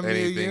goddamn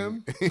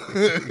anything.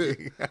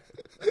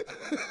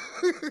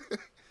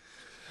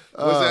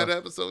 What's that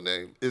episode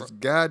name? It's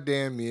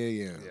goddamn Mia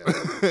Yim. Yeah.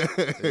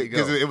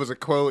 Because it was a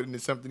quote and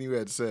it's something you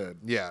had said.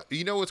 Yeah.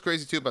 You know what's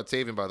crazy too about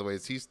Taven, by the way,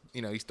 is he's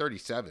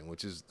 37,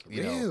 which is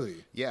really?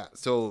 Yeah.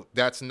 So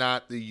that's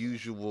not the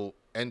usual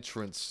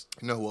entrance.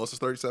 You know who else is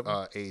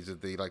 37? Age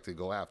that they like to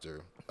go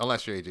after,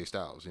 unless you're AJ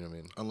Styles. You know what I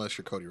mean? Unless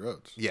you're Cody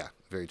Rhodes. Yeah.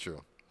 Very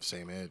true.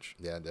 Same age.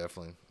 Yeah,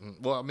 definitely.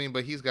 Well, I mean,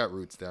 but he's got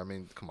roots there. I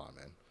mean, come on,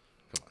 man.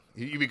 Come on.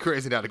 You'd be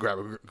crazy not to grab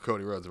a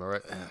Cody Rhodes, am I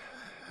right?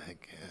 I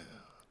guess.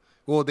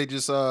 Well, they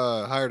just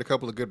hired a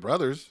couple of good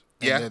brothers.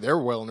 Yeah. They're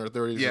well in their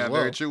 30s Yeah, as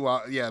well. very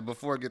true.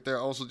 Before I get there,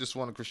 I also just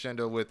want to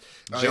crescendo with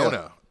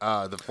Jonah,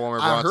 the former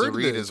I Bronson heard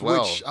Reed this, as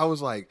well. Which I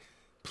was like,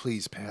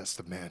 please pass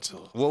the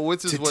mantle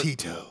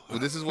Tito. Well,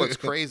 this is what's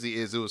crazy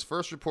is it was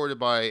first reported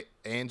by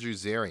Andrew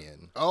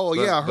Zarian. Oh,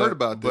 yeah, I heard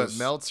about this. But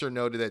Meltzer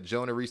noted that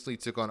Jonah recently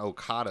took on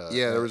Okada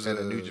there was at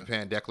a New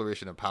Japan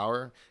Declaration of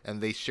Power,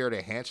 and they shared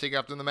a handshake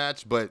after the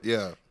match. But,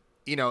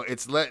 you know,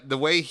 the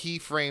way he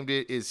framed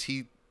it is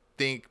he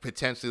think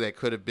potentially that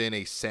could have been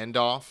a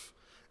send-off,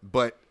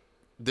 but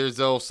there's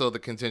also the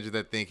contingent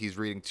that think he's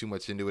reading too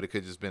much into it. It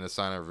could have just been a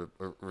sign of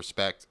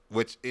respect,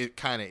 which it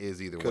kind of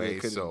is either way.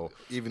 So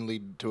even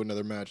lead to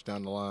another match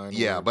down the line.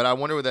 Yeah, but I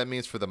wonder what that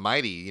means for the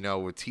Mighty, you know,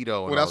 with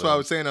Tito. Well, that's what I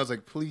was saying. I was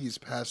like, please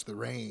pass the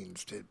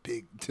reins to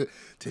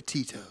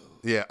Tito.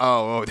 Yeah.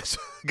 Oh,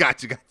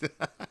 got you.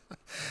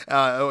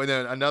 And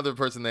then another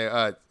person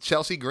there,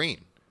 Chelsea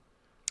Green.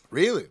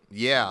 Really?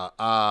 Yeah.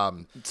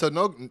 So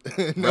no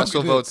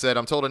WrestleVote said,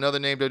 I'm told another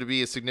name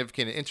WWE is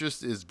significant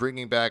interest is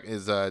bringing back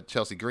is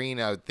Chelsea Green.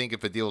 I would think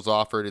if a deal's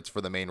offered, it's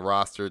for the main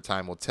roster.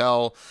 Time will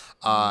tell.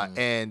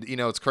 And, you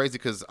know, it's crazy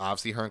because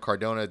obviously her and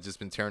Cardona have just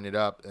been tearing it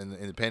up and the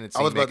independent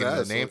scene making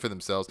a name for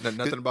themselves.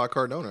 Nothing about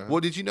Cardona. Well,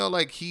 did you know,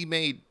 like, he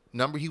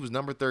was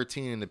number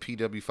 13 in the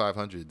PW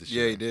 500 this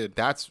year? Yeah, he did.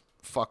 That's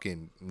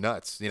fucking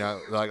nuts, you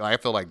know. Like I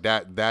feel like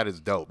that is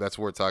dope. That's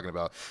what we're talking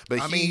about. But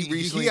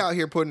he out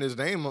here putting his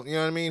name on, you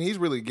know what I mean? He's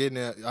really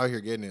out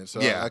here getting it. So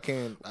yeah. I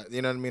can't,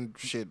 you know what I mean?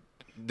 Shit.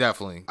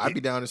 Definitely. I'd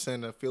be down to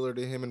send a filler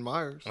to him and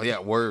Myers. Oh, yeah,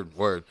 word.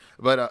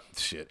 But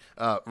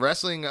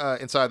Wrestling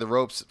Inside the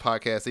Ropes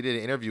podcast, they did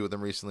an interview with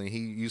him recently.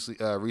 He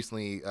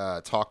recently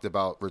talked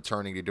about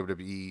returning to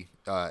WWE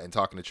and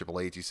talking to Triple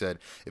H. He said,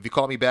 if you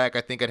call me back,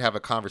 I think I'd have a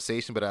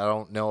conversation, but I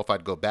don't know if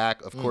I'd go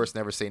back. Of course,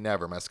 never say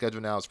never. My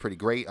schedule now is pretty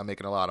great. I'm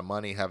making a lot of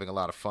money, having a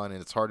lot of fun,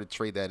 and it's hard to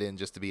trade that in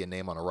just to be a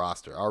name on a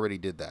roster. I already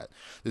did that.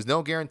 There's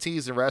no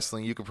guarantees in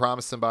wrestling. You can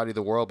promise somebody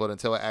the world, but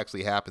until it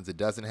actually happens, it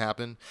doesn't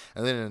happen.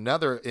 And then in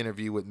another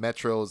interview with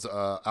Metro's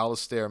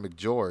Alistair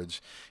McGeorge,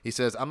 he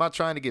says, I'm not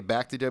trying to get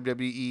back to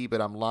WWE, but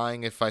I'm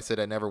lying if I said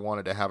I never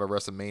wanted to have a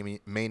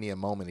WrestleMania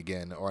moment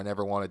again, or I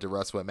never wanted to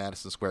wrestle at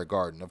Madison Square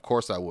Garden. Of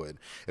course I would.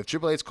 If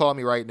Triple H called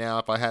me right now,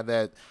 if I had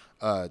that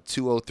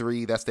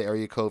 203, that's the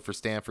area code for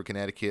Stamford,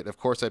 Connecticut, of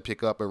course I'd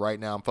pick up, but right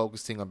now I'm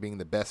focusing on being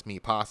the best me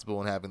possible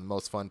and having the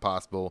most fun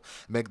possible,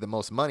 make the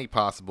most money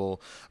possible.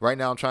 Right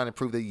now I'm trying to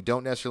prove that you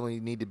don't necessarily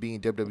need to be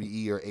in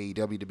WWE or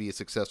AEW to be a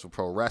successful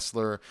pro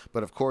wrestler,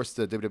 but of course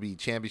the WWE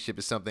Championship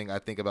is something I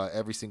think about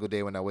every single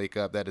day when I wake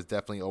up. That is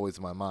definitely always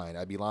in my mind.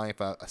 I'd be lying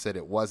if I said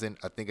it wasn't.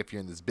 I think if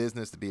you're in this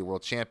business, to be a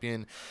world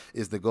champion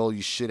is the goal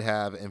you should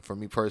have, and for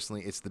me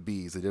personally, it's the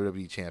B's, the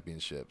WWE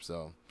Championship.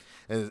 So,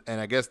 and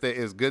I guess that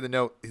is good to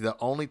note.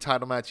 the only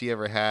title match he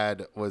ever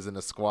had was in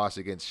a squash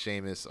against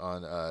Sheamus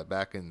on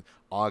back in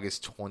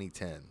August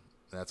 2010.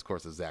 That's, of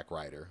course, a Zack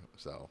Ryder.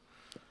 So,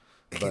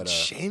 against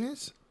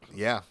Sheamus?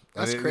 Yeah.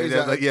 That's crazy.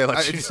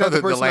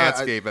 The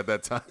landscape at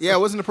that time. Yeah, it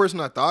wasn't the person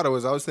I thought it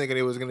was. I was thinking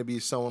it was going to be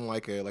someone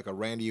like a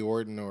Randy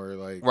Orton or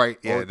or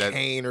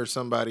Kane or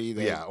somebody.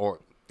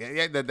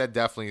 That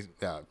definitely,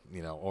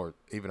 or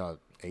even a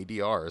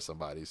ADR or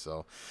somebody.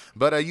 So,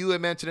 but you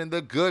had mentioned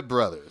the Good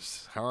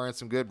Brothers. How are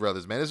some Good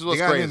Brothers, man? This is what's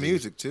crazy. They got new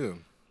music too.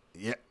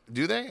 Yeah,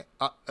 do they?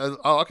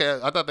 Okay.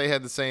 I thought they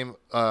had the same.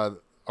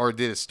 Or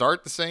did it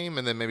start the same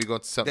and then maybe go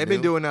to something They've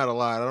been new? doing that a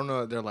lot. I don't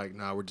know. They're like,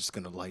 nah, we're just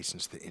going to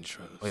license the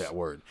intros. Oh, yeah,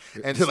 word.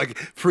 And they're like,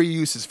 free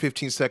use is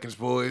 15 seconds,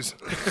 boys.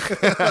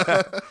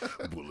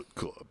 Bullet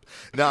Club.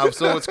 No,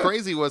 so what's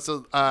crazy was,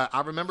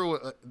 I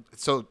remember,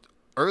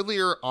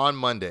 earlier on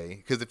Monday,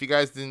 because if you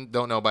guys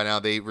don't know by now,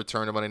 they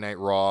returned to Monday Night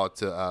Raw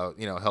to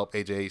help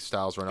AJ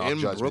Styles run off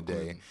Judgment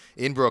Day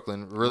in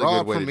Brooklyn. Really Raw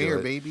good way premiere,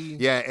 to do it, baby.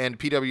 Yeah, and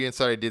PW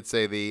Insider did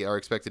say they are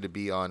expected to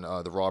be on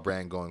the Raw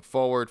brand going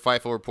forward.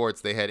 Fightful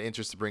reports they had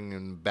interest to bring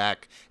him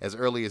back as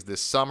early as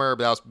this summer,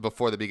 but that was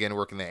before they began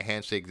working that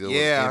handshake deal.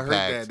 Yeah, with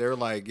Impact. I heard that. They're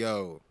like,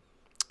 yo,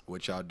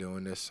 what y'all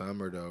doing this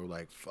summer though?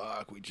 Like,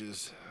 fuck, we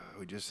just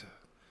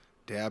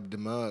dabbed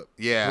them up.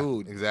 Yeah,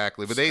 Dude,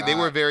 exactly. But they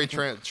were very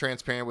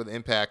transparent with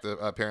Impact,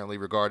 apparently,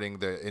 regarding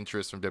the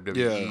interest from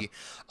WWE.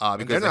 Yeah.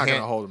 Because they're not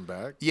going to hold them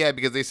back. Yeah,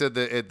 because they said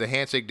the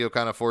handshake deal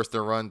kind of forced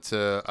their run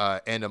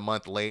to end a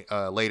month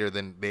later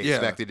than they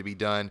expected to be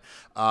done.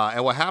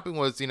 And what happened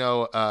was,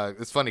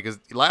 it's funny because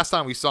last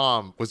time we saw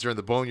him was during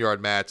the Boneyard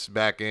match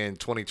back in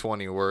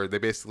 2020 where they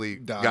basically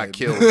got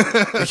killed.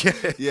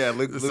 Yeah,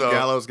 Luke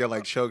Gallows got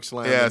like choke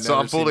slammed. Yeah, so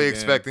I'm fully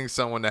expecting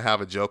someone to have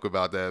a joke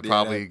about that.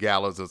 Probably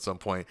Gallows at some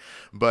point.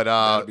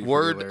 But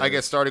word, I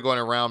guess, started going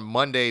around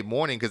Monday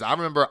morning because I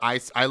remember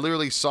I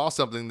literally saw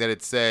something that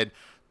it said,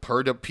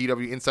 per the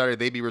PW Insider,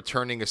 they'd be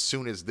returning as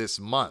soon as this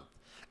month.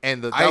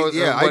 And I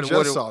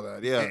just saw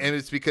that. Yeah, and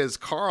it's because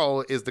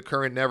Carl is the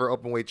current never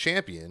openweight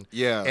champion.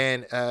 Yeah,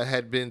 and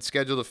had been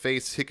scheduled to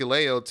face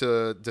Hikuleo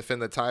to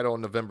defend the title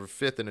on November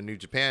 5th in a New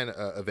Japan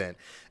event.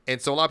 And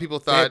so a lot of people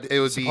thought it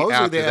would be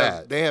after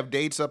that. They have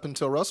dates up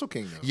until Wrestle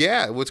Kingdom.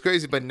 Yeah, what's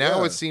crazy, but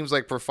now it seems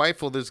like for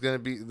Fightful, there's going to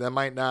be that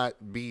might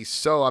not be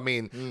so. I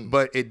mean,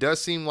 but it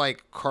does seem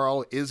like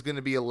Carl is going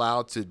to be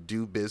allowed to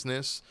do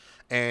business.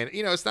 And,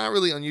 it's not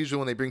really unusual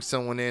when they bring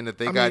someone in that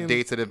they got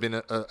dates that have been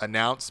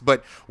announced,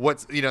 but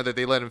that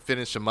they let him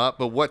finish them up.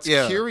 But what's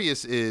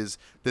curious is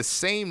the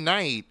same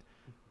night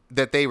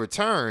that they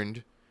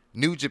returned,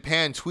 New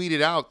Japan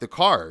tweeted out the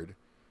card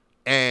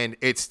and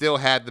it still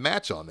had the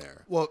match on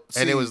there.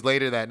 And it was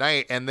later that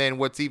night. And then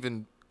what's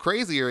even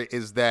crazier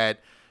is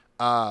that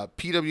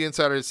PW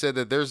Insider said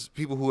that there's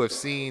people who have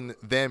seen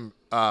them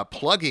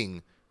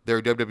plugging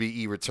their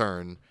WWE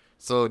return.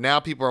 So now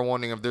people are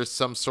wondering if there's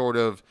some sort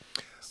of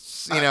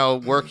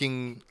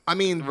working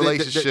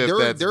relationship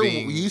there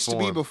used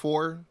formed. To be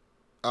before.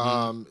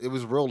 It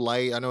was real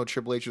light. I know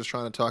Triple H was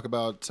trying to talk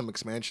about some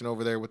expansion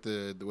over there with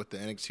the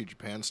NXT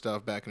Japan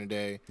stuff back in the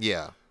day.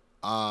 Yeah.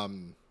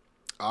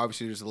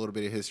 Obviously, there's a little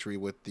bit of history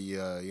with the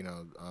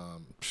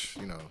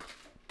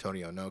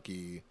Tony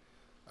Inoki.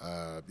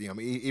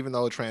 Even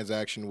though the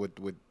transaction with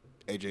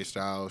AJ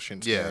Styles,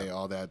 Shinsuke,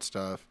 all that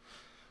stuff.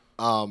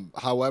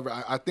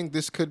 However, I think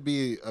this could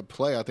be a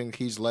play. I think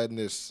he's letting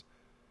this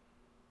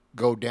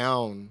go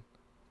down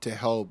to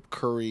help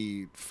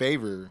curry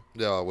favor.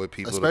 With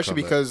people, especially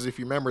because if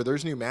you remember,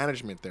 there's new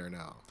management there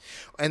now.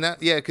 And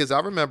because I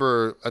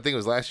remember, I think it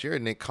was last year,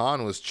 Nick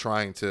Khan was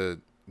trying to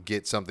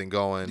get something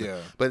going. Yeah.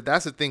 But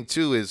that's the thing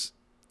too is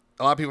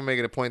a lot of people are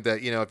making a point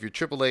that if you're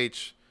Triple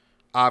H,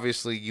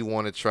 obviously you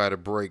want to try to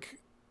break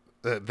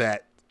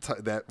that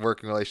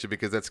working relationship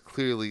because that's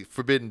clearly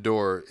Forbidden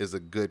Door is a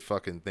good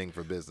fucking thing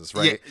for business,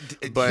 right?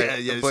 It's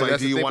like,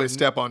 do you want to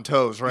step on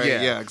toes, right?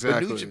 Yeah,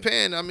 exactly. But New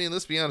Japan, I mean,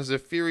 let's be honest, they're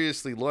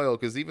furiously loyal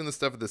because even the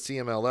stuff with the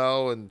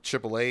CMLL and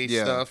AAA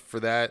stuff for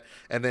that,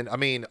 and then I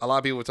mean, a lot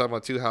of people were talking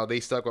about too how they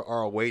stuck with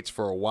ROH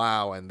for a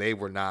while and they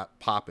were not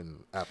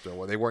popping after a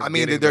while. They weren't. I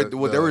mean,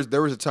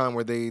 there was a time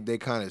where they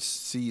kind of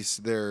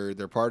ceased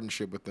their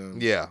partnership with them.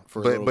 Yeah,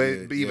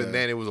 but even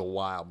then, it was a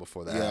while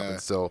before that happened.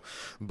 So,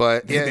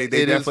 but they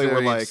definitely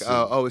were like.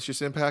 It's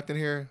just Impact in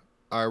here?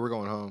 All right, we're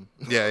going home.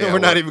 Yeah. We're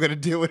not even going to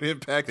deal with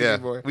Impact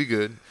anymore. We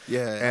good.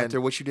 Yeah,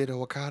 after what you did to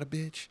Okada,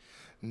 bitch?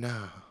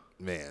 No.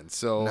 Man,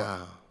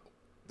 so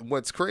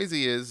what's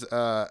crazy is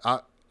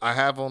I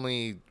have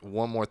only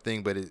one more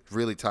thing, but it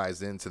really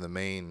ties into the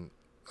main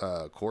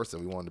course that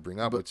we wanted to bring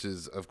up, which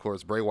is, of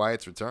course, Bray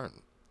Wyatt's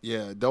return.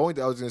 Yeah, the only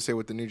thing I was going to say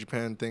with the New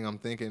Japan thing, I'm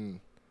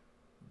thinking,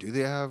 do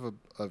they have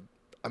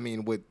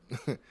with...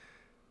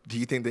 Do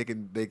you think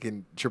they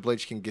can Triple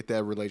H can get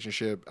that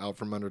relationship out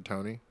from under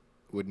Tony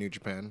with New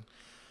Japan?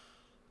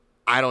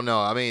 I don't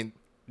know. I mean,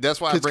 that's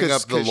why I bring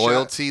up the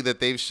loyalty that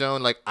they've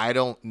shown. Like, I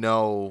don't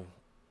know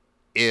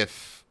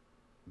if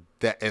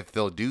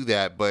they'll do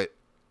that, but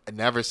I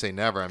never say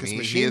never. I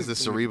mean, he is the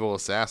cerebral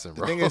assassin,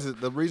 bro. The thing is,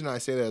 the reason I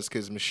say that is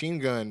because Machine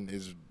Gun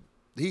is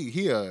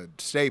he a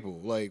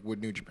staple like with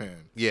New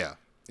Japan. Yeah.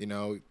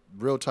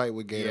 real tight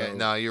with Gato. Yeah,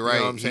 no, you're right.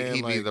 Know what I'm saying?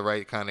 He'd be the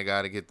right kind of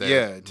guy to get that.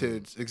 Yeah,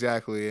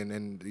 exactly.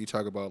 And you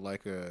talk about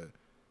like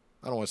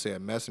I don't want to say a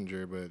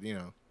messenger, but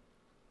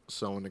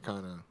someone to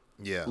kind of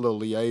little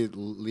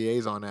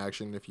liaison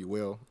action, if you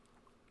will.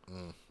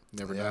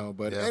 Never know.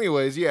 But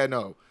anyways,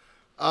 no.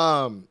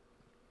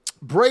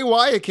 Bray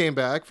Wyatt came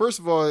back. First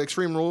of all,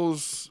 Extreme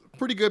Rules,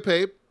 pretty good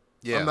pape.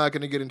 Yeah. I'm not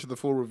going to get into the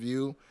full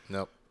review.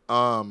 Nope.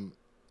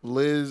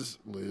 Liv,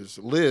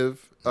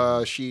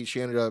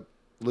 she ended up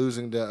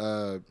losing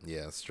the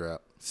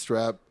strap. She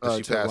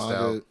passed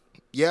out.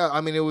 Yeah,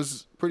 I mean it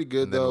was pretty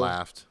good and though. Then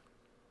laughed.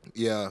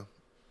 Yeah.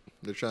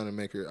 They're trying to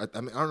make her.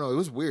 I mean, I don't know. It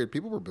was weird.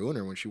 People were booing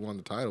her when she won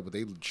the title, but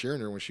they were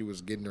cheering her when she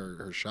was getting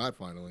her shot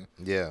finally.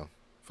 Yeah.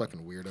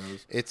 Fucking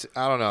weirdos.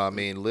 I don't know. I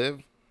mean,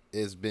 Liv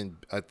has been,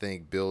 I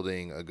think,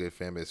 building a good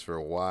fan base for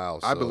a while.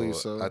 So I believe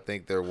so. I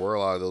think there were a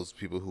lot of those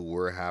people who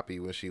were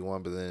happy when she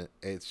won, but then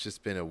it's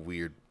just been a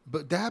weird.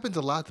 But that happens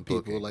a lot to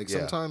people. booking. Like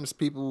sometimes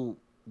people,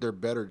 they're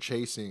better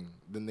chasing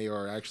than they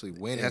are actually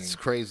winning. That's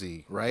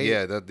crazy, right?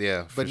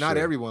 Yeah, But not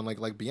everyone.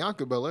 Like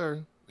Bianca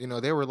Belair.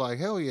 They were like,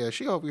 hell yeah,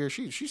 she over here,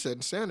 she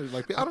setting standards.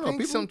 Like I don't know.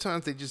 People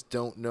sometimes they just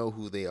don't know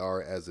who they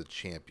are as a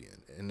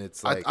champion, and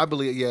it's like I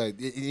believe,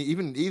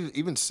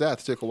 even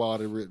Seth took a while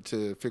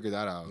to figure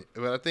that out.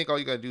 But I think all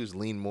you gotta do is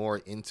lean more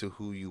into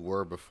who you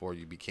were before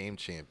you became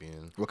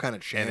champion. What kind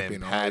of champion?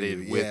 And then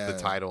padded with the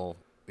title.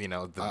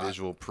 The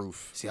visual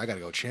proof. See, I got to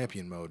go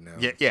champion mode now.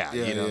 Yeah.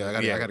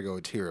 I got to go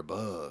a tier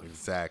above.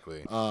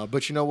 Exactly.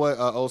 But you know what?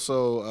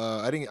 Also,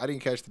 I didn't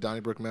catch the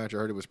Donnybrook match. I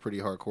heard it was pretty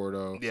hardcore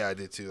though. Yeah, I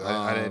did too.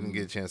 I didn't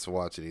get a chance to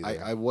watch it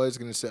either. I was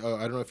gonna say, I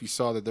don't know if you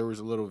saw that there was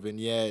a little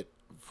vignette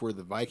for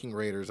the Viking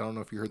Raiders. I don't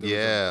know if you heard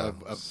there was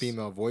a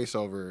female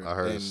voiceover. I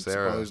heard and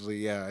Sarah.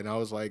 Supposedly, and I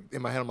was like,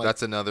 in my head, I'm like,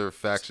 that's another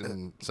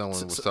faction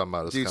someone was talking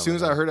about. Dude, as soon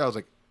as I heard it, I was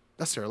like,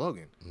 that's Sarah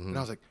Logan, and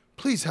I was like,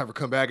 please have her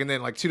come back. And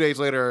then like 2 days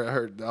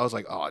later, I was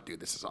like, oh, dude,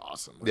 this is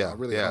awesome. I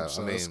really hope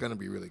so. It's going to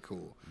be really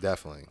cool.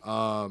 Definitely.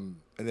 And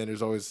then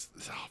there's always,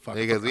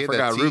 because we had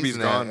that Ruby's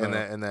gone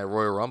and that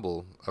Royal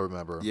Rumble, I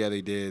remember. Yeah,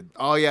 they did.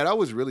 Oh, yeah, that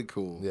was really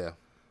cool. Yeah,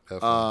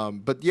 definitely.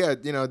 But yeah,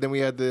 then we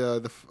had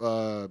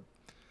the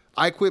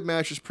I Quit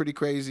match was pretty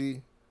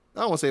crazy. I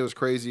don't want to say it was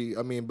crazy.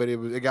 I mean, but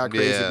it got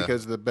crazy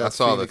because of the Beth I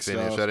saw Phoenix the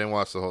finish. stuff. I didn't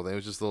watch the whole thing. It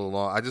was just a little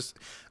long. I just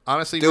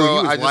honestly, dude,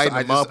 bro, he was lighting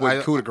them up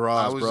with coup de grace,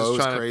 I was bro. just It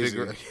was trying crazy.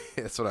 to figure.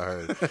 That's what I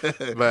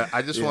heard. But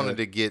I just wanted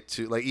to get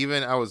to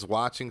even I was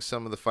watching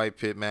some of the Fight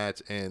Pit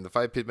match, and the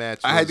Fight Pit match.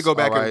 I had to go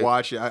back and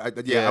watch it.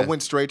 I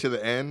went straight to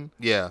the end.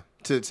 Yeah.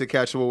 To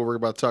catch what we're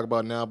about to talk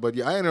about now, but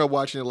I ended up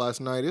watching it last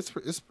night.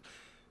 It's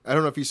I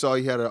don't know if you saw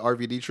he had an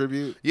RVD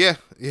tribute. Yeah.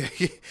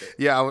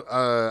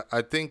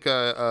 I think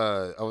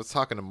I was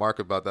talking to Mark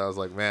about that. I was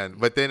like, man.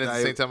 But then at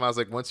the same time, I was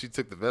like, once you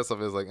took the vest off,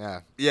 it was like,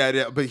 ah.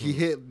 Yeah. But he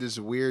hit this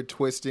weird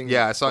twisting.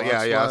 Yeah, I saw.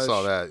 I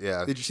saw that.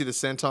 Yeah. Did you see the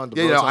senton?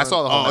 Yeah, I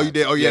saw the whole. Oh, you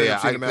did. Oh, yeah.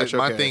 I, the match.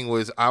 My thing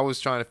was, I was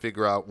trying to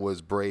figure out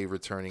was Bray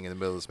returning in the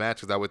middle of this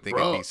match because I would think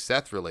it'd be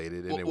Seth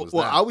related, and it was.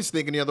 Well, not. I was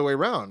thinking the other way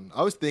around.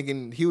 I was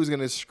thinking he was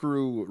going to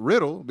screw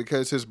Riddle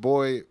because his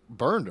boy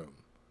burned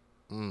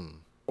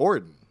him.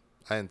 Orton.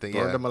 I didn't think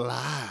burned him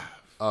alive.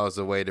 Oh, it's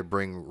a way to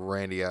bring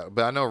Randy out.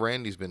 But I know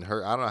Randy's been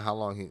hurt. I don't know how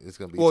long it's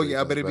going to be. Well,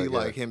 yeah, but it'd be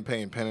like him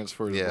paying penance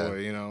for his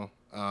boy,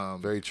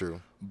 Very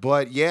true.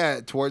 But, yeah,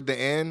 toward the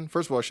end,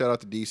 first of all, shout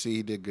out to DC.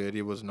 He did good.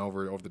 He wasn't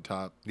over the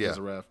top as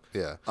a ref.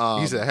 Yeah.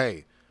 He said,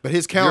 hey. But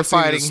his counts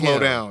needed to slow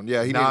down.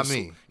 Yeah, he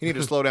needed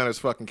to slow down his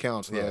fucking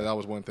counts. That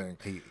was one thing.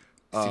 He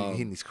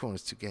in these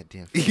corners too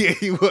goddamn fast. Yeah,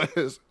 he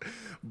was.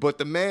 But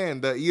the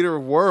man, the Eater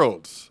of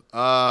Worlds,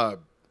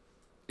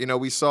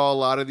 we saw a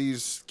lot of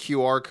these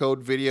QR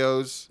code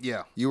videos.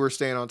 Yeah. You were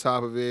staying on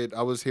top of it.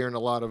 I was hearing a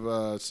lot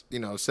of,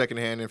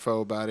 secondhand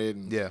info about it.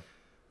 And,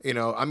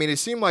 I mean, it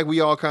seemed like we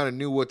all kind of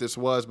knew what this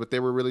was, but they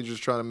were really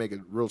just trying to make it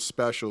real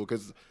special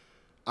because,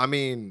 I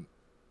mean,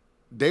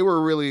 they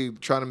were really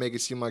trying to make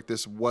it seem like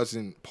this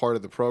wasn't part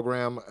of the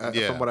program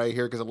from what I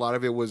hear because a lot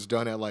of it was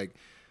done at,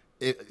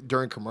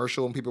 during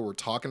commercial and people were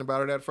talking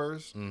about it at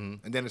first.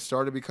 Mm-hmm. And then it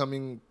started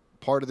becoming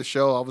part of the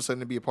show. All of a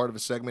sudden, it'd be a part of a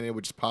segment. And it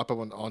would just pop up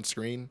on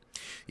screen.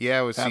 Yeah,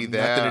 I would see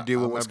that. Nothing to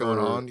do with what's going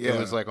on. Yeah. It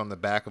was like on the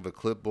back of a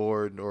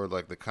clipboard or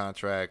like the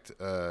contract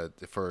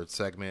for a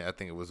segment. I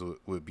think it was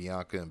with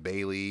Bianca and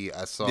Bailey.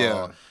 I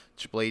saw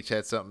Triple H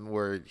had something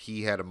where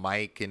he had a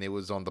mic and it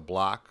was on the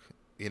block.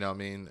 You know what I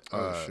mean?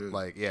 Shit.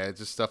 It's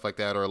just stuff like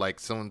that. Or like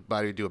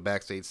somebody would do a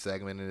backstage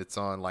segment and it's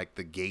on like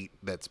the gate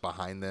that's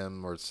behind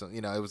them or some,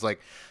 it was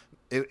like,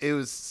 it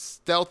was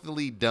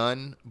stealthily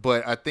done.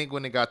 But I think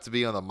when it got to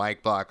be on the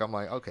mic block, I'm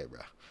like, okay, bro.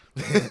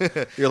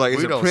 You're like,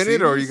 is it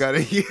printed or you got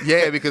it?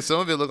 Yeah, because some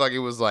of it looked like it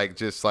was like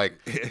just like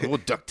we'll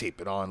duct tape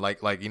it on,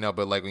 but like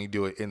when you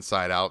do it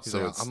inside out,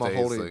 so it's like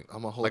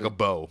a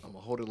bow. I'm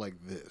gonna hold it like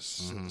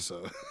this,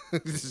 so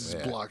this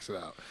just blocks it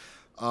out.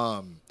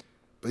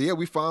 But yeah, it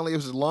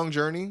was a long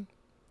journey.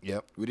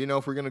 Yep, we didn't know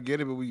if we were gonna get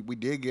it, but we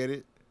did get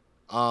it.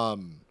 I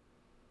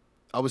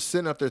was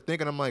sitting up there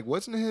thinking, I'm like,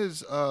 wasn't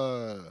his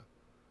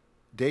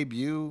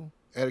debut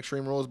at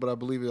Extreme Rules? But I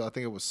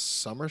think it was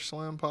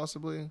SummerSlam,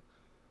 possibly.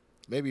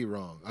 Maybe you're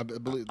wrong. I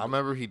believe. I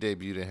remember he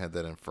debuted and had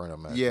that Inferno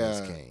match yeah,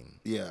 against Kane.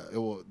 Yeah, it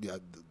will. Yeah,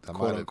 the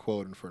quote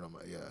unquote Inferno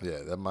match. Yeah.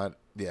 Yeah, that might.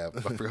 Yeah,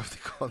 I forgot what they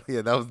called it.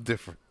 Yeah, that was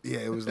different. Yeah,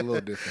 it was a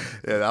little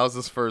different. Yeah, that was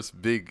his first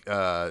big.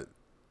 I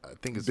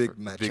think it's big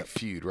big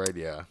feud, right?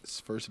 Yeah, his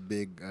first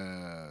big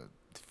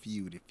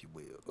feud, if you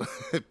will,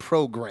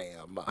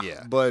 program.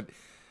 Yeah, but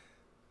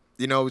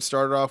you know, we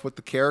started off with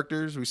the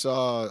characters. We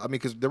saw. I mean,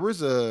 because there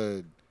was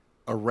a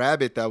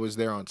rabbit that was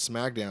there on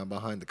SmackDown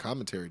behind the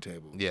commentary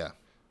table. Yeah.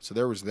 So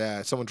there was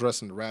that. Someone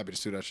dressed in the rabbit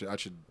suit, I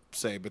should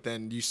say. But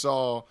then you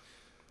saw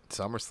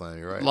SummerSlam,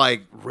 you're right?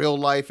 Like real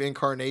life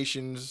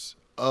incarnations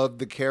of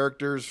the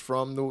characters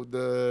from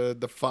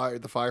the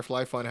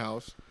Firefly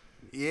Funhouse.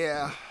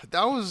 Yeah,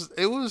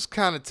 it was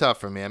kind of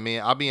tough for me. I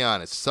mean, I'll be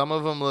honest. Some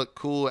of them look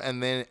cool,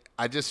 and then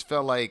I just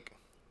felt like,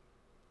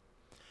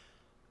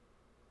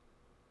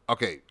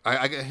 okay,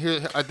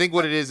 I think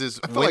what it is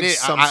I when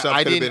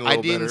like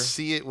I didn't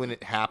see it when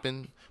it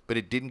happened, but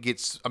it didn't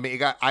get. I mean,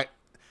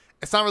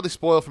 it's not really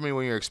spoiled for me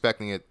when you're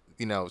expecting it,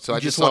 you know. So I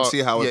just want to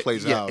see how it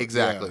plays out. Yeah,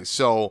 exactly. Yeah.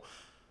 So,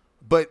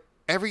 but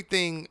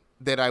everything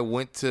that I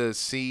went to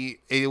see,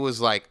 it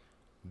was like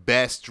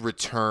best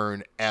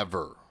return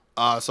ever.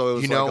 So it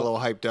was like a little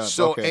hyped up.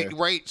 So okay.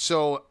 Right.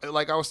 So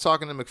like I was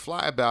talking to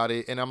McFly about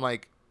it, and I'm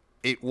like,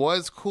 it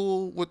was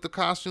cool with the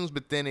costumes,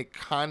 but then it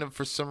kind of,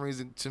 for some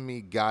reason, to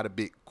me, got a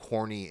bit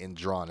corny and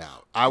drawn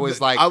out. I was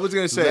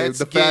gonna say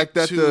the fact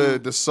that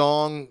the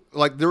song,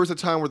 like there was a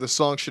time where the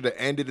song should have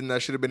ended and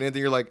that should have been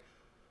anything. You're like,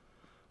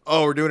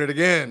 oh, we're doing it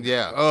again.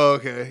 Yeah. Oh,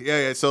 okay.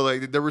 Yeah. So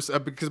like there was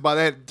because by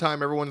that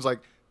time everyone's like,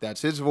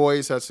 that's his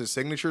voice, that's his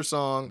signature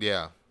song.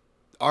 Yeah.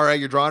 All right,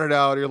 you're drawing it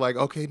out. You're like,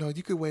 okay, no,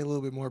 you could wait a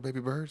little bit more, baby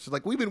bird. It's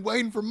like we've been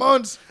waiting for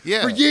months,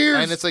 yeah, for years,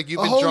 and it's like you've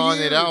been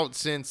drawing it out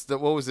since what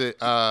was it?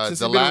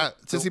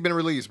 Since he's been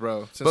released,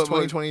 bro. Since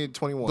 2020,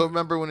 21. But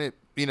remember when it,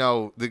 you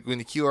know, when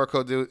the QR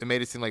code it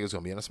made it seem like it was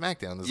gonna be on a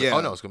SmackDown. It's like, oh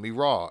no, it's gonna be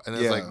Raw, and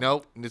then it's like,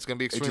 nope, it's gonna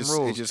be Extreme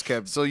Rules. It just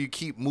kept. So you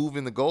keep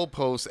moving the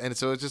goalposts, and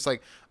so it's just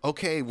like,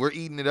 okay, we're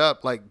eating it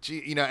up, like,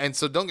 gee, you know. And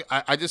so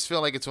I just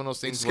feel like it's one of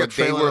those things where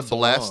they were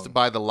blessed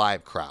by the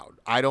live crowd.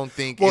 I don't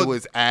think it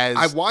was as.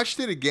 I watched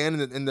it again,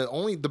 and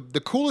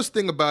the coolest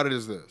thing about it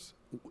is this: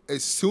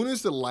 as soon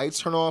as the lights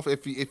turn off,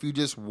 if you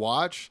just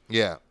watch,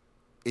 yeah,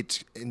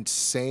 it's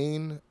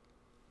insane,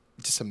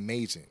 just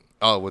amazing.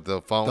 Oh, with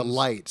the phones, the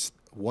lights.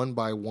 One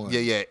by one.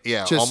 Yeah.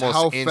 Just almost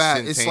how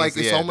fast. It's like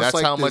it's almost that's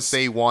like how much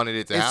they wanted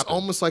it to happen. It's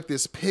almost like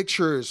this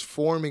picture is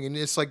forming, and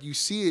it's like you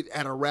see it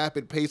at a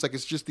rapid pace, like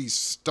it's just these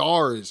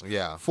stars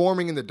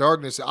forming in the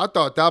darkness. I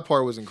thought that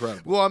part was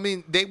incredible. Well, I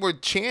mean, they were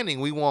chanting,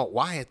 "We want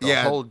Wyatt" the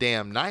whole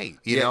damn night.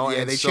 You know, yeah.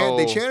 And they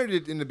chanted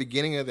it in the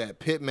beginning of that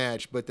pit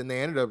match, but then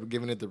they ended up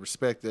giving it the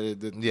respect that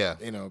it.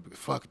 You know,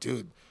 fuck,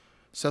 dude.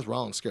 Seth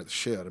Rollins scared the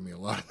shit out of me a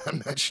lot in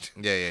that match.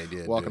 Yeah, he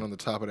did. Walking on the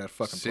top of that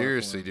fucking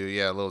seriously, platform. dude.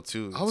 Yeah, a little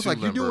too. I was like,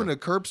 limber. You doing a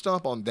curb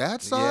stomp on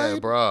that side? Yeah,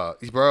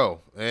 bro.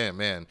 Yeah,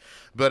 man.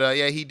 But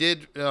yeah, he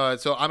did.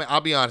 So I mean,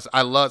 I'll be honest.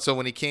 So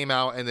when he came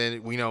out, and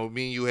then me and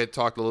you had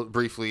talked a little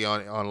briefly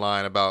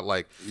online about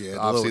like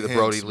obviously the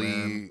Brody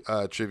Lee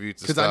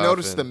tributes. Because I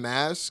noticed the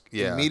mask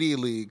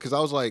immediately. Because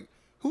I was like,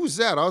 who's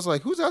that? I was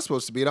like, who's that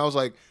supposed to be? And I was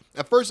like,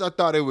 at first I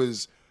thought it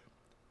was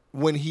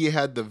when he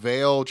had the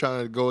veil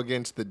trying to go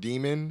against the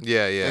demon.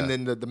 Yeah. And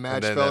then the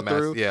match fell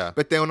through. Yeah.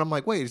 But then when I'm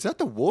like, wait, is that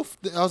the wolf?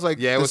 I was like,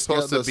 yeah, it was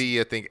supposed to be,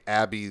 I think,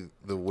 Abby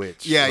the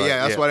witch. Yeah,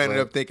 that's what I ended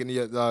up thinking.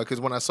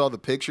 Because when I saw the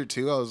picture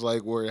too, I was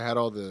like, where it had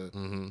all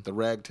the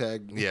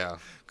ragtag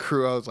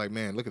crew. I was like,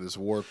 man, look at this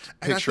warped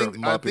picture of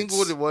Muppets. I think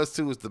what it was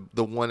too was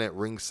the one at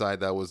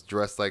ringside that was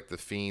dressed like the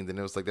Fiend, and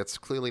it was like, that's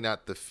clearly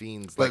not the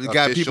Fiend's. But like, it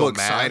got people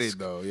mask, excited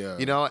though. Yeah.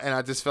 You know, and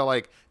I just felt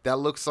like that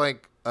looks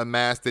like a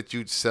mask that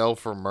you'd sell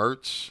for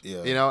merch.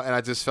 Yeah. You know, and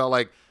I just felt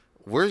like,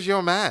 where's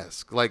your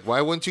mask? Like, why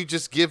wouldn't you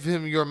just give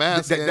him your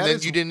mask and then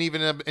you didn't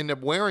even end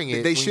up wearing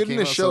it? They shouldn't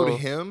have showed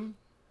him.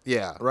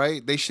 Yeah.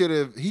 Right? He should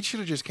have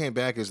just came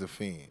back as the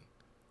Fiend.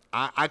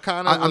 I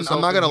kind of I'm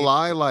not going to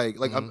lie. Like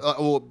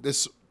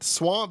this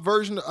Swamp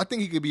version, I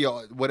think he could be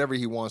whatever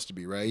he wants to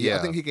be, right? Yeah.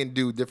 I think he can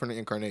do different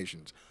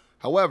incarnations.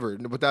 However,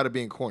 without it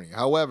being corny.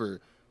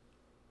 However,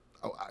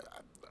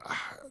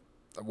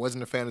 I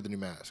wasn't a fan of the new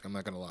mask. I'm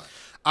not going to lie.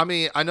 I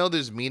mean, I know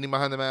there's meaning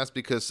behind the mask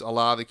because a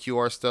lot of the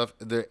QR stuff,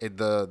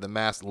 the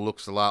mask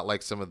looks a lot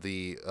like some of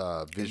the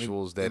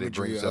visuals that it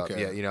brings up.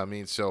 Yeah, you know what I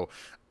mean? So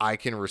I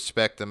can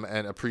respect them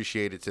and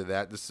appreciate it to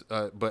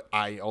that. But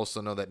I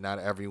also know that not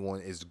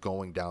everyone is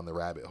going down the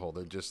rabbit hole.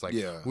 They're just like,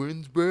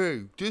 when's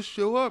Bray? Just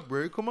show up,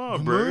 Bray. Come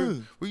on,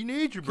 Bray. We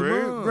need you,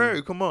 Bray.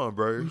 Bray, come on,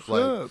 Bray. What's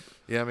up?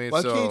 Yeah, I mean,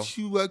 why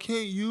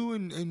can't you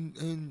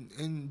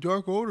and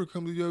Dark Order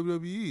come to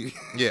WWE?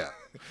 Yeah.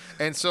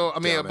 And so I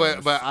mean,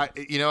 but I,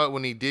 you know,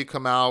 when he did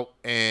come out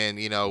and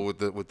with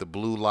the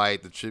blue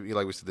light, the tribute,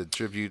 like we said, the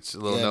tributes,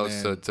 little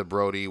notes to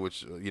Brody,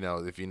 which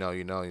if you know,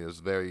 it was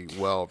very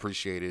well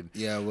appreciated.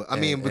 Yeah, well, I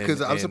mean,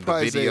 because I'm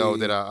surprised the video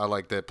that I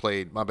like that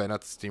played. My bad, not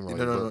the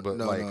steamroller, but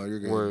you're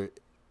good. Where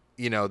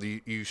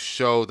you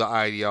show the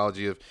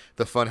ideology of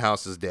the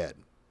Funhouse is dead.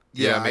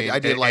 Yeah, I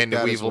did like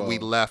that as well. We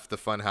left the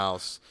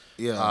funhouse.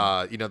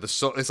 Yeah.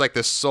 It's like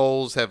the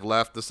souls have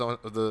left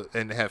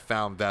and have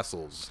found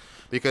vessels.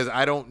 Because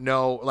I don't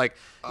know,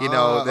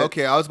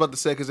 okay, I was about to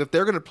say, because if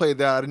they're going to play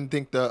that, I didn't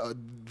think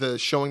the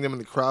showing them in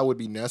the crowd would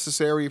be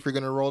necessary if you're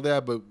going to roll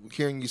that. But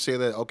hearing you say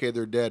that, okay,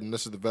 they're dead and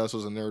this is the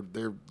vessels and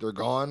they're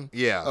gone.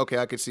 Yeah. Okay,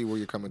 I could see where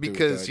you're coming to.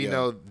 Because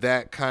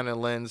that kind of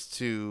lends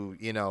to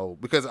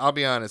because I'll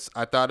be honest,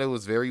 I thought it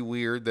was very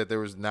weird that there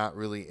was not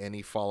really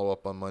any follow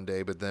up on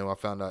Monday, but then I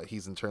found out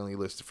he's internally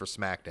listed for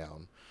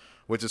SmackDown.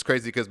 Which is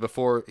crazy because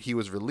before he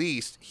was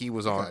released, he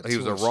was a Raw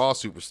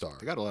superstar.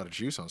 They got a lot of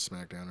juice on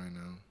SmackDown right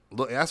now.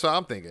 Look, that's what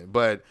I'm thinking.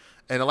 But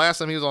the last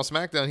time he was on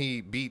SmackDown, he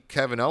beat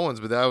Kevin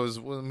Owens. But that was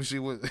let me see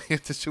what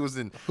this was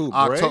in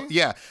October.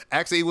 Yeah,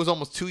 actually, it was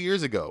almost 2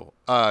 years ago.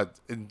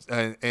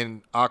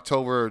 In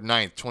October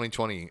 9th,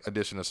 2020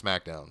 edition of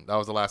SmackDown. That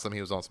was the last time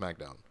he was on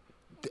SmackDown.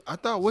 I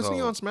thought wasn't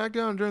he on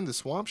SmackDown during the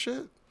Swamp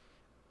shit?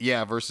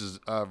 Yeah, versus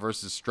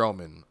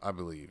Strowman, I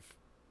believe.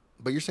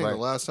 But you're saying the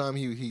last time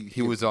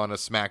he was on a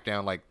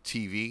SmackDown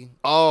TV?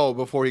 Oh,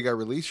 before he got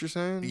released, you're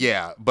saying?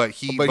 Yeah, but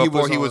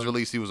before he was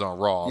released, he was on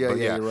Raw. Yeah, but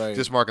you're right.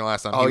 Just marking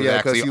last time he was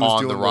actually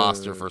on the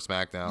roster for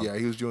SmackDown. Yeah,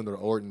 he was doing the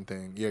Orton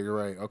thing. Yeah, you're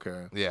right.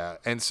 Okay. Yeah,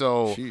 and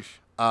so,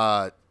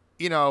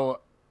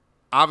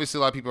 obviously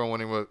a lot of people are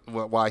wondering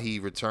why he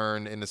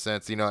returned in a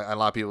sense. A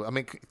lot of people, I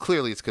mean,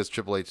 clearly it's because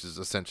Triple H's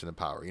ascension in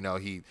power.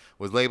 He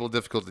was labeled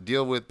difficult to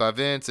deal with by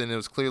Vince, and it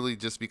was clearly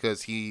just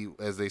because he,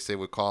 as they say,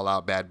 would call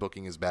out bad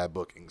booking is bad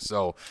booking.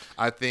 So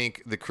I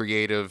think the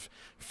creative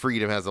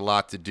freedom has a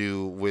lot to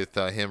do with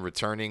him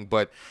returning.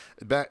 But,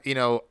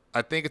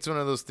 I think it's one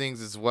of those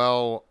things as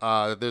well.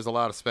 There's a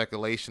lot of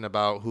speculation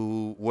about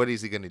what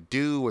is he going to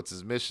do? What's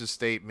his mission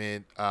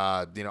statement?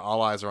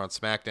 All eyes are on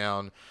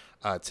SmackDown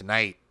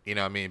tonight. You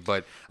know what I mean?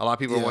 But a lot of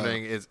people are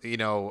wondering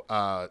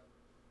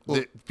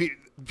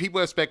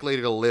people have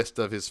speculated a list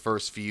of his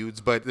first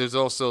feuds, but there's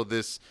also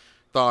this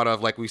thought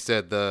of, like we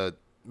said,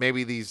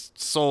 maybe these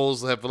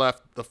souls have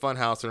left the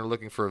funhouse and are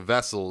looking for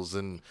vessels,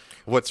 and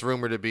what's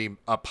rumored to be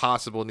a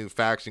possible new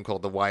faction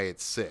called the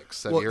Wyatt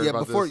Six. Have you heard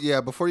about this?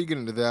 Yeah, before you get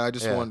into that, I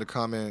just wanted to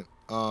comment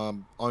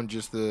on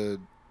just the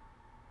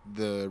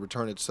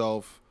return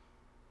itself.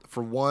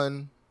 For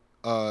one,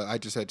 I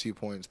just had 2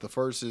 points. The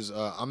first is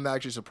I'm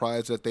actually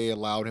surprised that they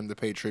allowed him to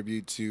pay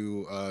tribute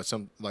to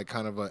some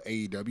kind of a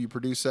AEW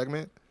produced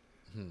segment,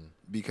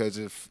 because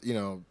if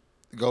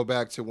go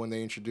back to when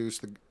they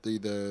introduced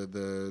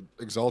the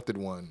Exalted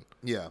one.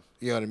 Yeah,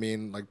 you know what I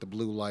mean, like the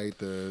blue light.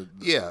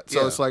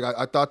 It's like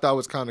I thought that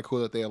was kind of cool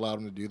that they allowed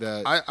him to do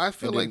that. I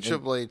feel like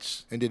Triple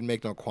H and didn't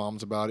make no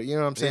qualms about it. You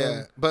know what I'm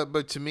saying? Yeah,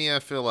 but to me, I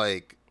feel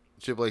like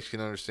Triple H can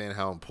understand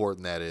how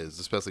important that is,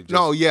 especially.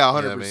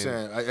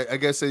 100%. I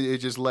guess it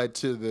just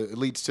leads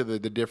to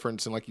the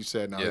difference, and like you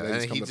said, now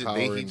that he's come to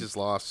power. He just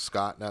lost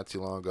Scott not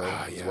too long ago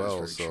as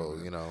well. So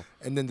true.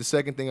 And then the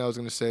second thing I was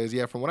going to say is,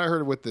 from what I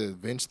heard with the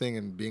Vince thing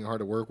and being hard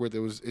to work with,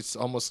 it's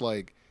almost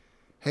like,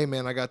 hey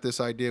man, I got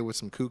this idea with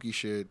some kooky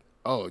shit.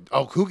 Oh,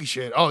 kooky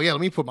shit. Oh yeah,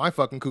 let me put my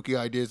fucking kooky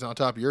ideas on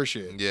top of your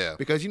shit. Yeah,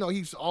 because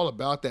he's all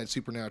about that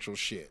supernatural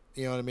shit.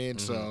 You know what I mean?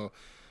 Mm-hmm.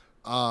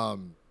 So,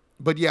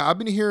 but yeah, I've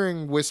been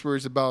hearing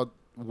whispers about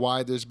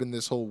why there's been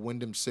this whole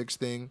Wyndham 6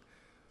 thing.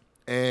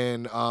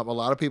 And a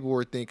lot of people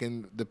were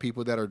thinking the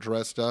people that are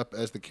dressed up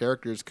as the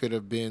characters could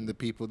have been the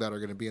people that are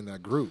going to be in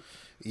that group.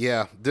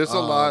 Yeah, there's a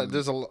lot.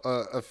 There's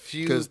a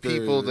few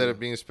people that are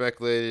being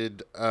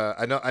speculated.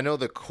 I know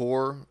the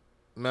core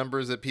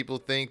members that people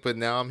think, but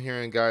now I'm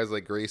hearing guys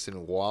like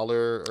Grayson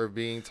Waller are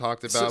being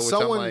talked about.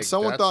 Someone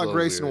thought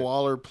Grayson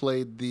Waller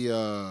played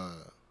the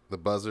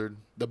buzzard.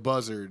 The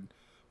buzzard,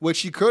 which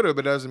he could have,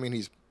 but doesn't mean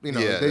he's. They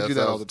do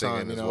that all the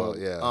time.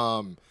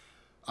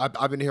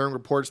 I've been hearing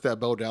reports that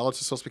Bo Dallas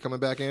is supposed to be coming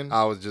back in.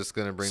 I was just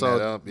going to bring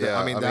that up.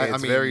 Yeah,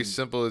 it's very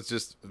simple. It's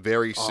just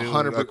very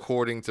soon,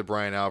 according to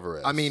Brian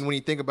Alvarez. I mean, when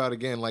you think about it,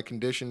 again, like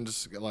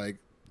conditions, like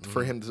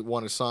for him to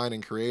want to sign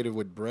and creative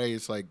with Bray,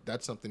 it's like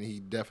that's something he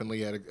definitely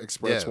had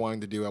expressed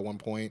wanting to do at one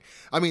point.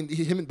 I mean,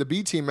 him and the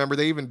B team, remember,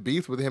 they even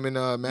beefed with him and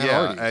Matt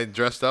Hardy. Yeah, and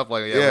dressed up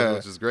like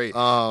which is great.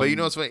 But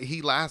what's funny?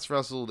 He last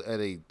wrestled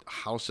at a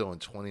house show in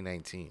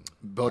 2019.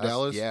 Bo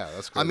Dallas? Yeah,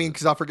 that's crazy. I mean,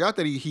 because I forgot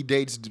that he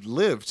dates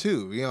Liv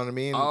too. You know what I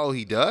mean? Oh,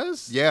 he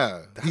does?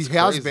 Yeah, he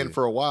has been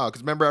for a while.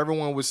 Because remember,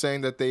 everyone was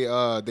saying that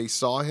they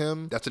saw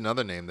him. That's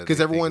another name that.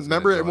 Because everyone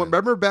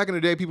remember back in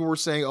the day, people were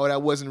saying, "Oh,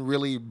 that wasn't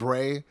really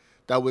Bray.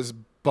 That was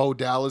Bo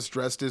Dallas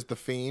dressed as the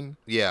Fiend."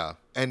 Yeah.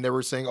 And they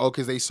were saying,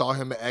 because they saw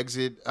him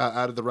exit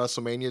out of the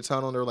WrestleMania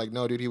tunnel. And they were like,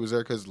 no, dude, he was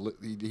there because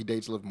he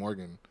dates Liv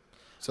Morgan.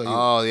 So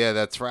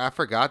that's right. I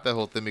forgot that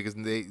whole thing because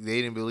they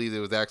didn't believe it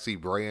was actually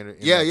Bray.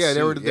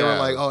 They were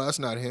like, oh, that's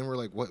not him. We're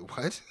like, what?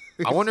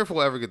 I wonder if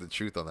we'll ever get the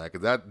truth on that,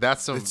 because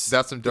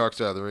that's some Dark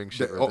Side of the Ring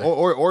shit.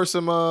 Or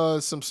some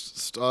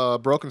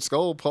Broken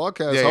Skull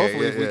podcast.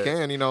 Hopefully, if we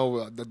can,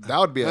 that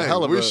would be a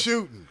hell of a. We're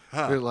shooting.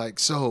 Huh? They're like,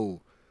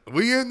 so.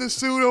 We in the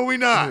suit or we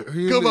not?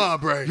 Come on,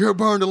 Bray. You're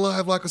burned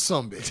alive like a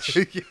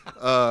sumbitch.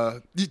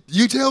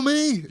 You tell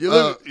me.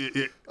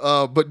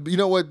 But you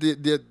know what?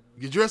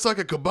 You dress like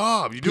a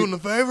kebab. You doing the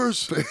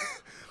favors?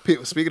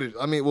 Speaking of,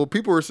 I mean, well,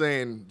 people were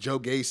saying Joe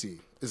Gacy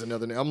is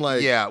another name. I'm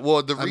like, yeah.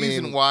 Well, the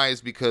reason why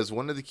is because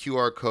one of the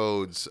QR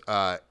codes,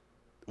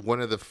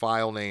 one of the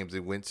file names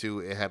it went to,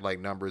 it had like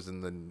numbers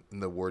in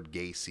the word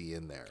Gacy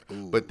in there.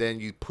 Ooh. But then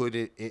you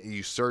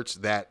you search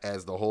that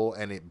as the whole,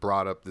 and it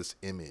brought up this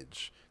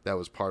image that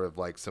was part of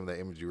like some of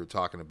the image you were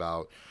talking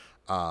about.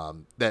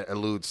 That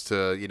alludes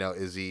to,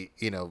 is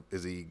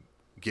he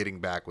getting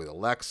back with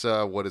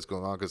Alexa? What is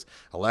going on? Because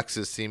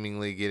Alexa's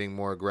seemingly getting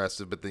more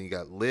aggressive, but then you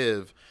got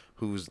Liv,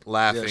 who's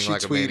laughing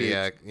like a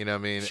maniac. You know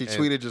what I mean? She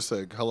tweeted just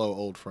like, "Hello,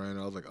 old friend."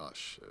 I was like, "Oh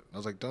shit!" I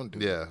was like, "Don't do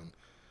that." Man.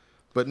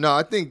 But no,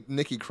 I think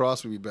Nikki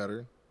Cross would be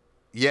better.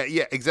 Yeah,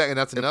 exactly. And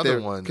that's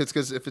another one.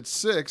 Because if it's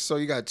 6, so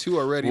you got 2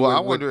 already. Well, I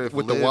wonder if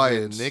with Liv the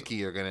Wyatts and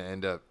Nikki are going to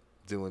end up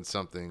doing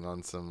something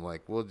on some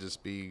like, we'll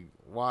just be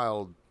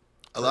wild.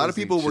 A lot of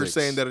people were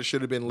saying that it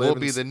should have been Liv.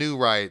 We'll be the new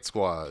Riot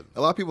Squad.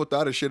 A lot of people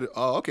thought it should have.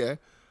 Oh, okay.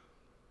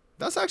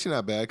 That's actually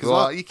not bad.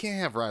 Well, you can't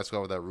have Riot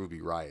Squad without Ruby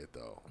Riot,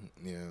 though.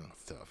 Yeah.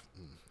 That's tough.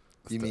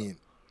 You mean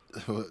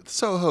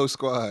Soho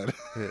Squad.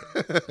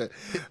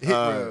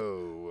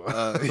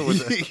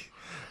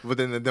 But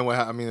then what?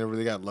 I mean,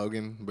 they got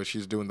Logan, but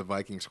she's doing the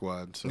Viking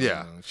Squad, so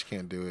yeah, she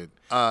can't do it.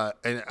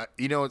 And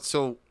it's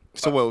so.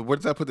 So where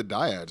does that put the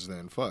dyads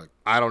then? Fuck.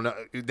 I don't know.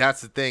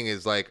 That's the thing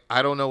is like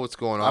I don't know what's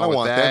going on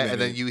with that. And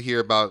then you hear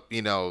about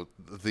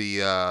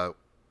the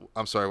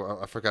I'm sorry,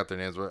 I forgot their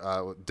names.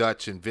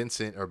 Dutch and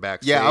Vincent are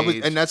backstage. Yeah,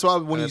 and that's why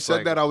when you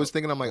said that, I was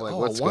thinking, I'm like,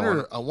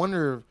 oh, I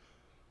wonder if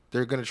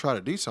they're gonna try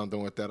to do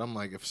something with that. I'm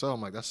like, if so,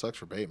 I'm like, that sucks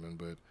for Bateman,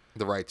 but.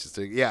 The righteous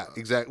thing. Yeah,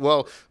 exactly.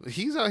 Well,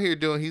 he's out here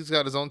he's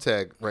got his own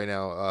tag right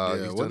now.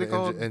 He's what doing they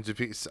called?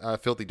 NJP,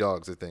 Filthy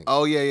Dogs, I think.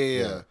 Oh,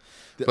 yeah.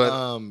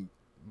 But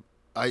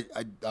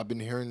I've been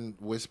hearing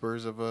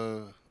whispers of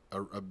a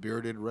red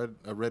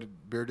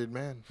bearded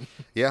man.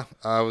 Yeah,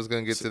 I was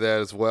going to get to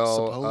that as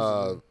well.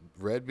 Supposedly.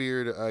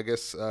 Redbeard, I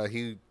guess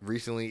he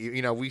recently,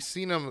 we've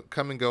seen him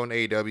come and go in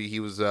AEW. He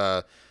was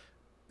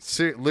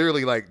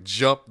literally like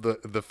jumped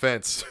the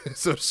fence,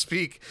 so to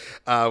speak,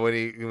 when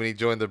he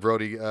joined the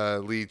Brody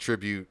Lee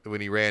tribute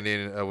when he ran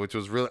in, which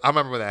was really. I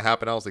remember when that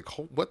happened. I was like,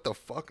 oh, "What the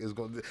fuck is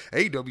going?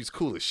 AEW's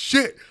cool as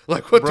shit.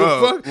 Like what the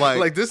fuck?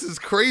 Like this is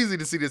crazy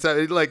to see this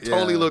happen. It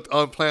totally looked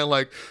unplanned,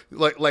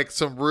 like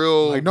some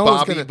real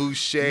Bobby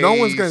Boucher. No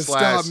one's gonna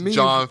stop me.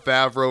 John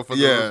Favreau for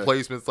the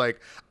replacements. Like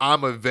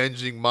I'm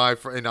avenging my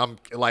friend, and I'm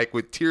like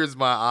with tears in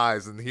my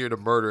eyes and here to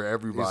murder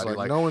everybody.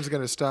 Like no one's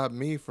gonna stop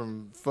me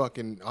from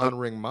fucking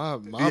honoring my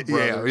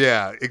brother.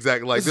 Yeah,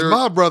 exactly. Like this is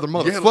my brother,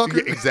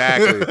 motherfucker. Yeah,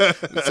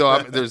 exactly. So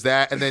there's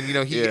that, and then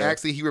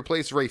he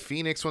replaced Ray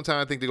Phoenix one time.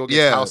 I think they go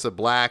get House of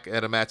Black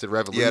at a match at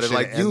Revolution. Yeah, they're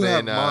like you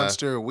have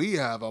monster, we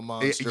have a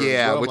monster.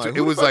 Yeah, well. which like,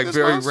 it was like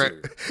very.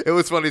 It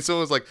was funny. So it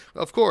was like,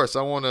 of course,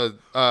 I want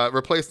to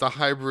replace the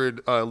hybrid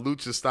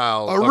lucha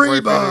style.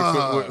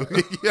 Arriba.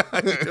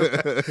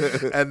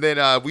 And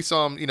then we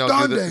saw him, do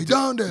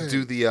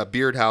the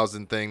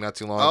Beardhausen thing not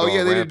too long ago. Oh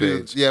yeah, they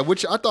did. Yeah,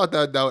 which I thought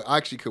that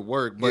actually could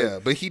work.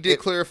 But he did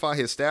clarify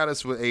his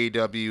status with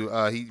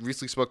AEW. He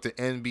recently spoke to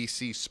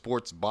NBC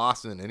Sports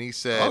Boston, and he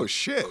said, "Oh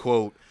shit!"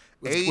 "Quote."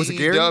 Was it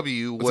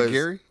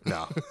Gary?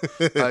 No.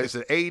 He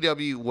said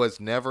AEW was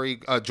never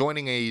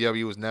joining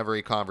AEW was never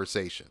a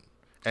conversation,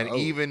 and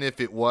even if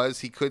it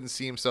was, he couldn't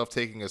see himself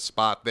taking a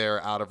spot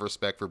there out of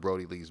respect for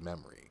Brody Lee's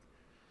memory.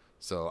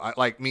 So I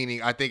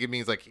think it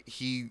means like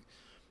he,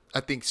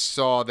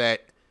 saw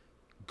that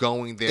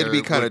going there. It'd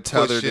be kind of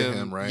tethered to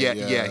him, right?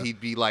 Yeah. He'd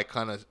be like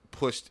kind of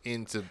pushed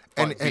into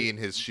being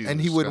his shoes,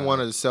 and he wouldn't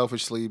want to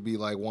selfishly be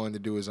like wanting to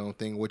do his own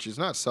thing, which is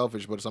not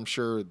selfish, but I'm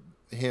sure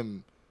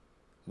him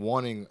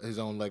wanting his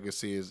own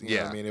legacy is, you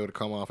know what I mean, it would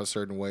come off a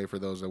certain way for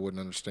those that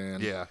wouldn't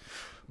understand. Yeah,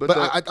 but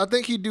I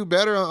think he'd do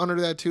better under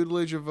that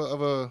tutelage of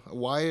a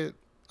Wyatt.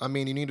 I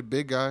mean, you need a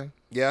big guy.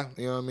 Yeah,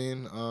 you know what I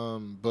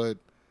mean.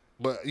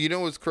 But you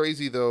know what's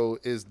crazy though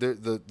is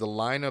the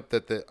lineup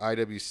that the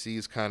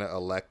IWC's kind of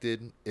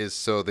elected is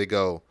so they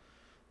go.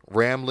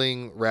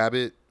 Rambling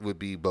Rabbit would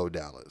be Bo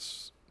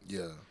Dallas.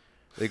 Yeah.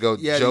 They go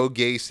Joe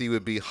Gacy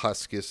would be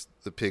Huskus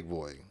the Pig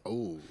Boy.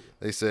 Oh.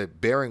 They said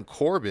Baron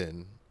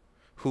Corbin,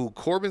 who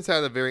Corbin's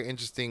had a very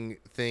interesting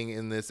thing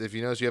in this. If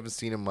you notice, you haven't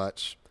seen him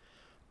much.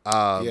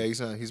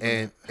 He's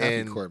been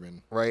happy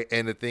Corbin. Right,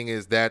 and the thing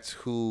is that's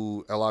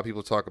who a lot of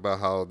people talk about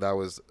how that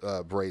was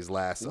Bray's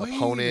last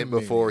opponent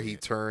before he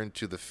turned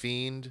to the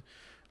Fiend.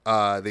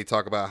 They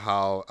talk about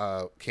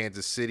how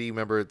Kansas City.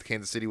 Remember,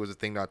 Kansas City was a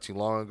thing not too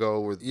long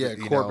ago. Where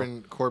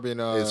Corbin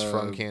is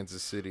from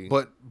Kansas City.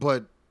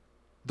 But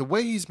the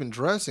way he's been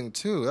dressing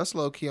too, that's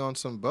low key on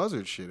some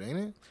buzzard shit, ain't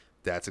it?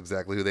 That's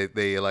exactly who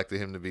they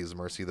elected him to be, is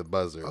Mercy the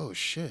Buzzard. Oh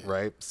shit!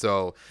 Right.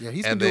 So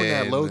he's been doing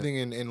that Loathing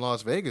in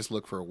Las Vegas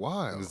look for a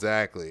while.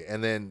 Exactly,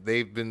 and then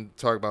they've been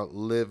talking about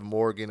Liv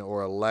Morgan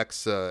or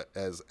Alexa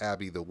as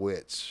Abby the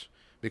Witch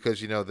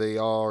because they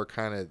all are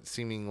kind of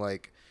seeming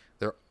like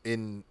they're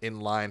in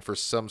line for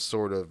some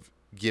sort of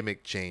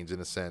gimmick change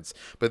in a sense.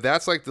 But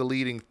that's like the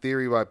leading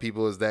theory by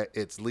people is that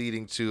it's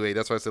leading to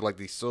that's why I said like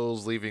these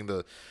souls leaving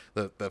the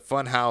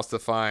fun house to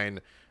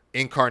find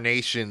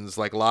incarnations,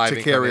 like live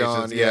to carry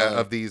incarnations, on,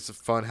 of these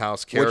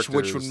Funhouse characters,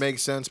 which would make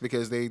sense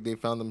because they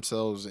found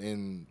themselves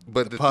in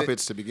the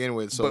puppets to begin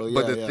with. So,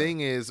 but the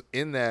thing is,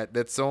 in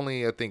that's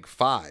only I think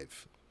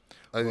 5.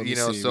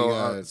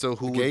 So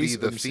who would be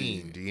the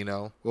Fiend? You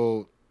know,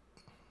 well,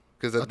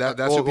 because that's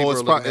what people are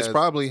looking at. It's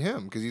probably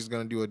him because he's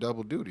going to do a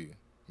double duty,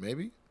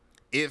 maybe.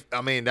 That's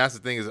the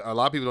thing is a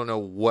lot of people don't know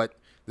what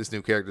this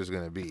new character is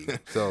going to be.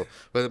 So,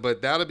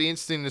 but that'll be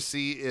interesting to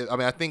see.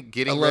 I think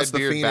getting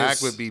Redbeard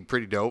back would be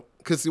pretty dope.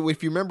 Because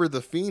if you remember,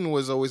 the Fiend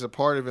was always a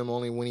part of him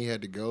only when he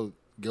had to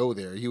go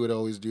there. He would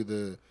always do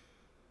the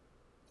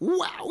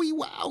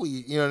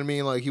wowie. You know what I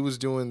mean? Like he was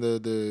doing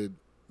the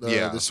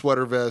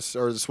sweater vest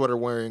or the sweater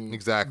wearing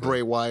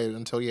Bray Wyatt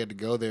until he had to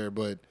go there.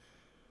 But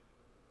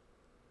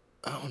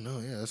I don't know.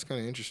 Yeah, that's kind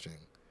of interesting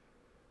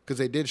because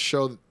they did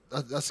show.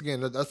 I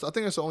think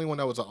that's the only one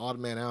that was an odd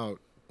man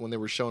out. When they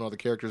were showing all the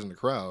characters in the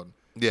crowd,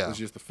 it was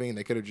just the Fiend.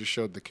 They could have just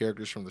showed the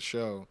characters from the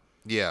show.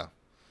 Yeah,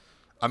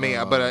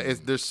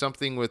 but there's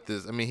something with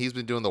this. I mean, he's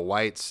been doing the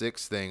Wyatt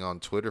 6 thing on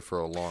Twitter for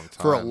a long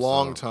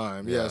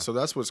time. Yeah. So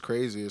that's what's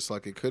crazy. It's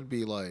like it could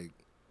be like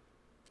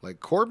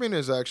Corbin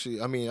is actually.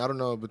 I mean, I don't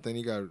know, but then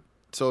you got.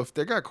 So if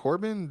they got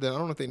Corbin, then I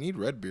don't know if they need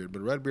Redbeard.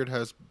 But Redbeard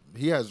has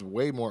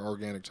way more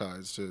organic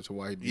ties to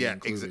why he'd be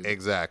included.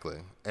 Exactly.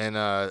 And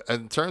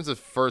in terms of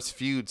first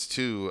feuds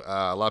too,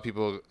 a lot of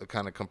people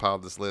kind of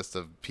compiled this list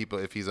of people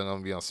if he's going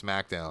to be on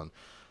SmackDown.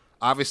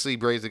 Obviously,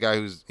 Bray's the guy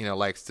who's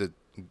likes to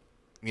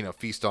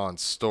feast on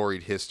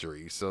storied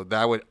history, so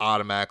that would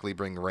automatically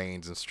bring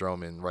Reigns and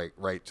Strowman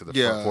right to the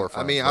forefront.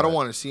 I mean, I don't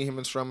want to see him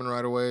and Strowman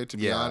right away, to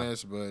be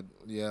honest, but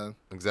yeah,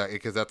 exactly,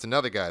 because that's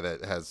another guy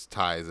that has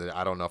ties that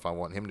I don't know if I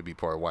want him to be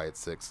part of Wyatt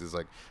 6. He's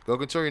like, go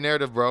control your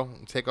narrative, bro.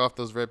 Take off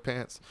those red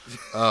pants.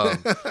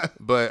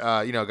 But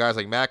guys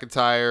like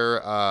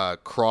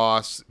McIntyre,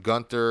 Cross,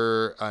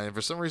 Gunther, and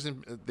for some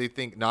reason they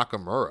think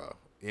Nakamura.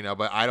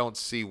 But I don't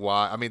see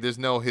why. I mean, there's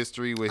no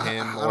history with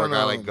him or a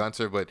guy like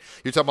Gunther, but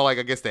you're talking about,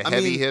 I guess, the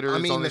heavy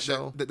hitters on the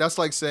show? That's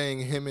like saying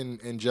him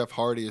and Jeff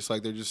Hardy. It's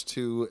like they're just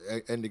two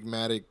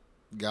enigmatic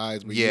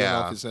guys, but you don't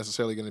know if it's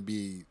necessarily going to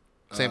be...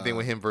 Same thing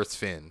with him versus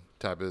Finn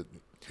type of...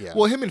 Yeah.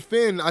 Well, him and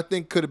Finn, I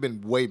think, could have been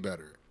way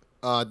better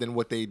than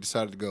what they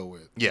decided to go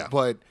with. Yeah.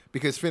 But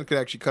because Finn could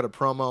actually cut a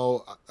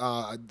promo,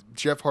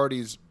 Jeff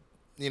Hardy's...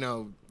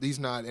 he's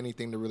not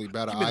anything to really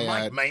bat an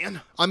eye at.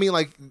 Man. I mean,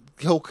 like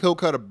he'll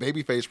cut a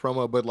babyface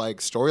promo, but like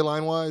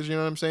storyline wise, you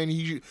know what I'm saying?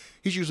 He's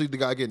usually the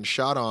guy getting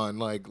shot on,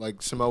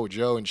 like Samoa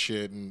Joe and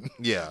shit, and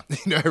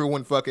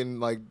everyone fucking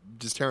like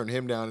just tearing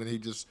him down, and he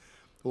just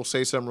will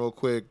say something real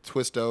quick,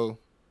 twisto,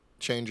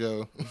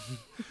 changeo,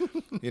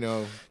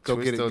 go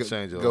get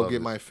it, go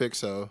get my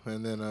fixo,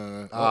 and then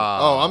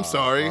I'm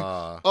sorry,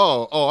 I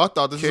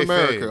thought this was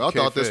America. I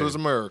thought this was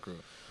America.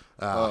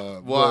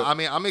 I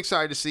mean, I'm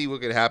excited to see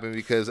what could happen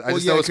because I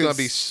just know it's going to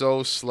be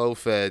so slow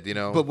fed,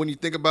 But when you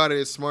think about it,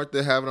 it's smart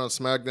to have it on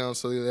SmackDown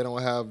so they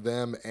don't have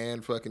them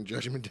and fucking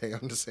Judgment Day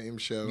on the same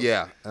show.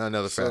 Yeah,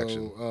 another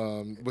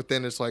faction. But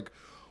then it's like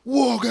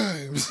War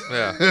Games.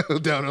 Yeah,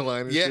 down the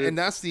line. And shit. And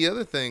that's the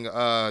other thing. We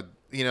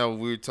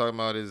were talking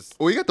about is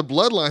you got the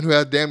Bloodline who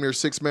had damn near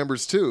 6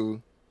 members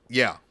too.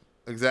 Yeah,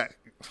 exactly.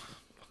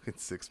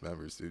 It's 6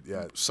 members, dude.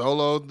 Yeah.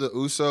 Solo, the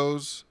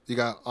Usos. You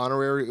got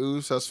Honorary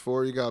Us, that's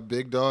 4. You got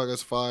Big Dog,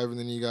 that's 5. And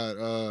then you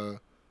got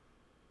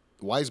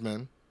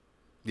Wiseman.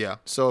 Yeah.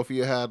 So if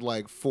you had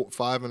like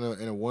 5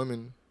 and a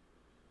woman,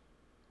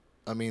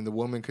 I mean, the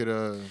woman could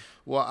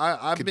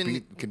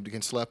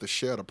can slap the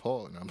shit out of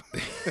Paul.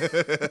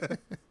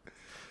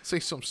 Say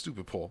something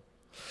stupid, Paul.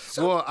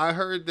 Well, I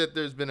heard that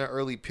there's been an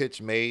early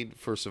pitch made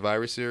for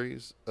Survivor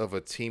Series of a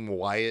Team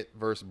Wyatt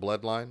versus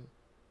Bloodline.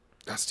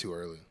 That's too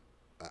early.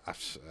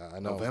 I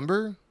know.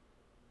 November?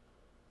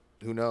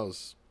 Who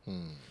knows?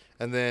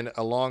 And then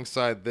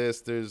alongside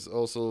this, there's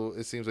also,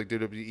 it seems like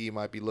WWE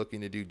might be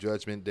looking to do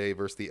Judgment Day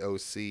versus the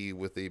OC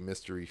with a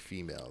mystery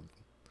female.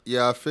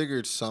 Yeah, I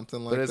figured something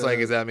like that. But it's like,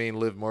 does that mean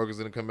Liv Morgan's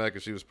going to come back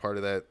because she was part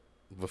of that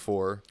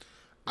before?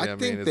 I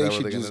think they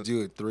should just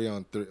do it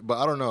 3-on-3. But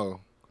I don't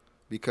know.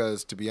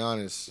 Because to be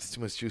honest, it's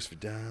too much juice for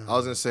Dom. I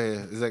was gonna say,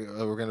 is like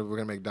we're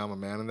gonna make Dom a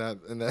man in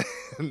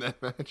that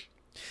match.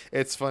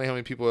 It's funny how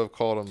many people have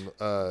called him.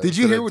 Did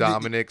you hear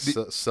Dominic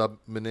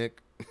Subminic?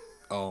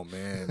 Oh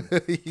man!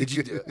 Did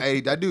you?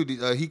 Hey, that dude,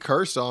 he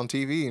cursed on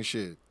TV and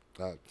shit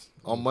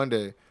on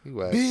Monday.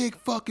 Big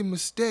fucking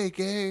mistake,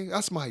 eh?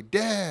 That's my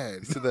dad.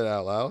 You said that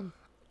out loud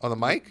on the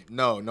mic?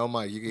 No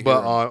mic. You can hear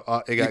him.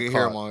 It got you can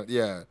hear him on.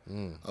 Yeah.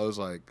 I was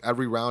like, I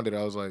rewounded.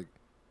 I was like,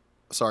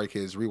 sorry,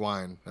 kids.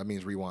 Rewind. That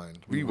means rewind.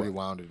 We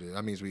rewounded it.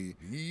 That means we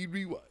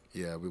rewind.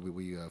 Yeah,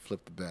 we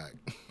flipped it back.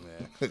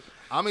 Yeah.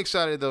 I'm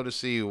excited though to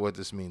see what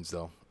this means,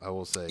 though. I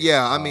will say.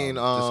 Yeah, I mean,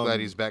 just glad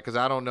he's back because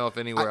I don't know if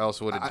anywhere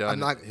else would have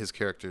done his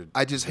character.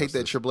 I just hate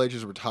that Triple H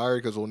is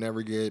retired because we'll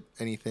never get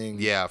anything.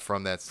 Yeah,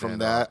 from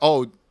that.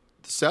 Oh,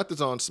 Seth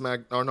is on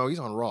Smack. Oh no, he's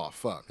on Raw.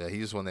 Fuck. Yeah, he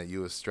just won that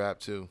U.S. strap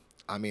too.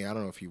 I mean, I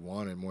don't know if he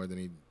wanted more than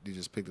he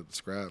just picked up the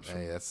scraps.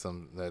 Hey,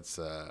 that's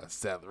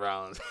Seth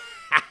Rollins.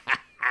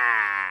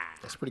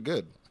 That's pretty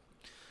good.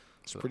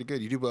 It's pretty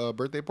good. You do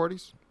birthday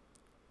parties?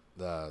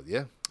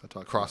 Yeah. I'll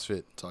talk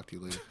CrossFit. Talk to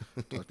you later.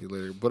 Talk to you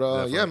later.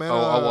 But yeah, man.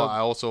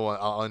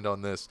 I'll end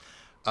on this.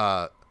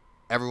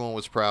 Everyone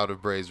was proud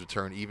of Bray's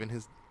return, even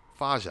his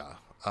Faja.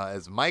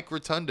 As Mike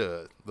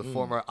Rotunda, the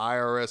former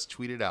IRS,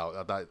 tweeted out,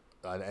 I thought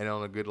I ended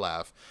on a good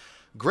laugh.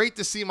 Great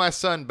to see my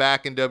son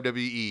back in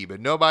WWE, but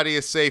nobody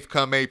is safe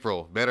come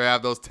April. Better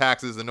have those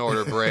taxes in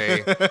order, Bray.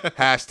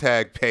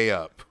 Hashtag pay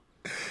up.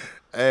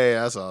 Hey,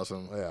 that's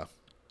awesome. Yeah.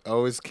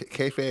 Always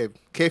kayfabe.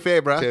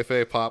 Kayfabe, bro.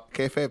 Kayfabe pop.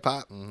 Kayfabe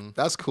pop.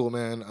 That's cool,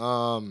 man.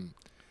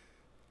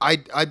 I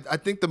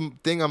think the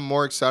thing I'm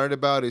more excited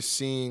about is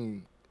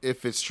seeing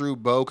if it's true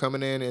Bo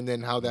coming in and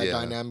then how that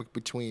dynamic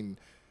between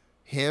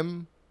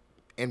him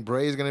and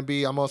Bray is going to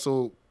be. I'm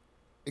also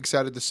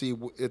excited to see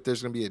if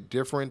there's going to be a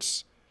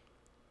difference.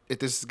 If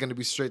this is going to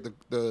be straight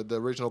the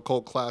original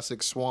cult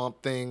classic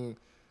Swamp Thing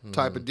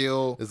type of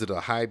deal. Is it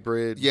a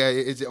hybrid? Yeah,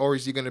 or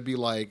is he going to be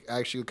like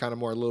actually kind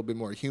of a little bit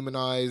more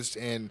humanized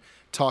and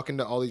talking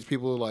to all these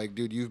people like,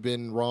 dude, you've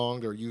been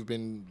wronged or you've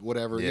been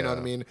whatever, you know what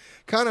I mean?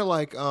 Kind of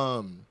like,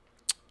 what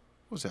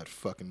was that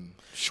fucking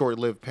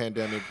short-lived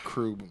pandemic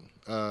crew,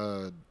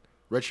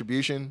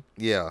 Retribution?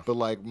 Yeah. But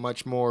like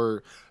much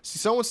more. See,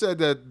 someone said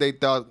that they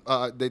thought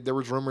there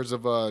was rumors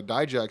of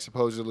Dijak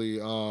supposedly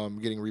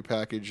getting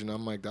repackaged, and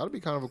I'm like, that would be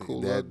kind of a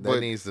cool look.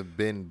 That needs to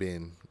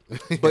bin.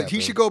 But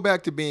he should go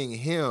back to being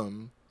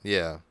him.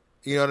 Yeah.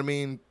 You know what I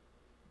mean?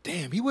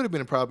 Damn, he would have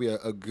been probably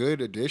a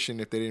good addition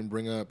if they didn't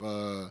bring up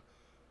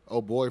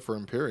oh boy for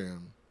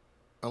Imperium.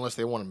 Unless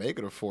they want to make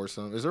it a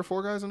foursome. Is there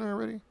 4 guys in there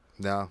already?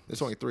 No.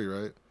 It's only 3,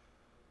 right?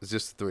 It's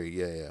just 3.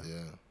 Yeah.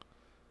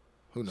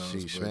 Who knows?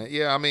 Sheesh, man.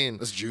 Yeah, I mean,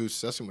 that's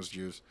juice. That's too much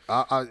juice.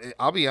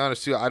 I'll be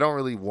honest too. I don't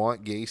really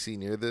want Gacy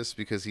near this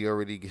because he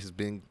already has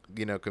been,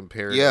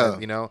 compared. Yeah.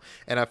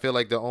 And I feel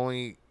like the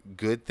only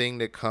good thing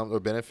that comes or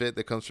benefit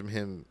that comes from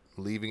him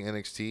leaving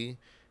NXT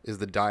is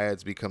the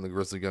dyads become the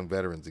Grizzly Young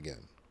Veterans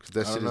again.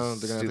 Because I don't know.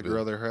 They're gonna have to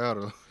grow their hair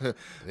out.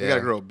 They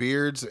gotta grow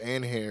beards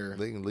and hair.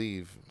 They can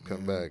leave,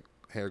 come back.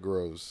 Hair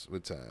grows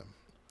with time.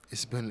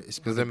 It's been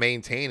because they're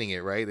maintaining it,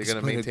 right? They're going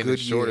to maintain it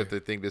short if they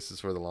think this is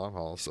for the long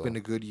haul. It's been a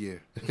good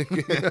year.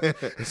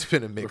 It's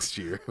been a mixed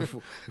year.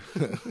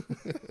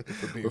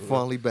 We're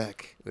finally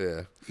back.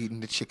 Yeah,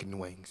 eating the chicken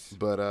wings.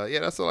 But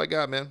yeah, that's all I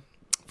got, man.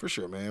 For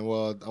sure, man.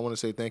 Well, I want to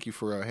say thank you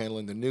for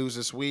handling the news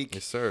this week.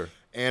 Yes, sir.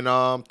 And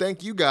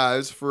thank you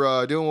guys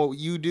for doing what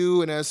you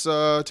do and us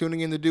tuning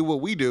in to do what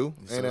we do.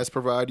 Yes, and us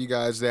provide you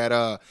guys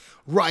that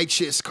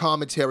righteous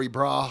commentary,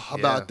 brah,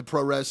 about the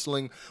pro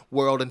wrestling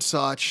world and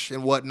such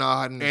and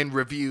whatnot. And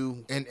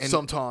review and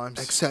sometimes.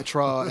 Et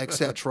cetera, et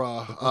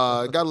cetera.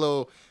 Got a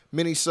little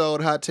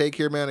Minisode hot take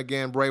here, man.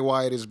 Again, Bray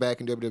Wyatt is back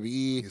in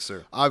WWE. Yes,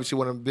 sir.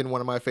 Obviously, been one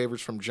of my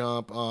favorites from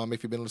Jump.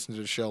 If you've been listening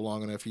to the show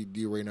long enough,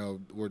 you already know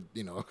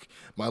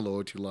my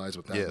loyalty lies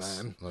with that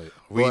man. Like,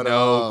 we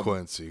know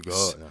Quincy.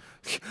 Go ahead.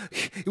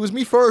 It was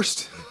me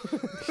first.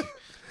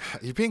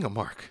 You're being a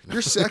mark.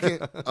 You're second.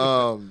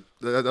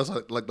 That's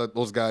like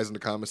those guys in the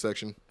comment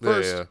section.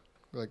 First. Yeah.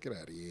 Like, get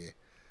out of here.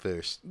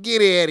 First.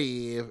 Get out of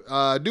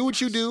here. Do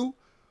what you do.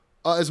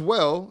 As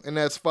well, and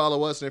that's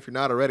follow us. And if you're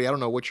not already, I don't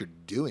know what you're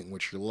doing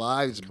with your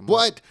lives,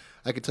 but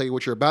I can tell you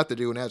what you're about to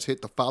do, and that's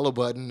hit the follow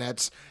button.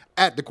 That's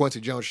at The Quincy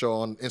Jones Show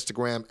on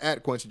Instagram,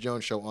 at Quincy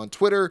Jones Show on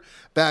Twitter,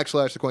 /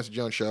 The Quincy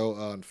Jones Show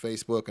on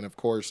Facebook, and of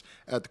course,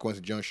 at The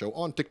Quincy Jones Show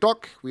on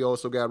TikTok. We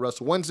also got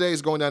Wrestle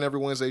Wednesdays going down every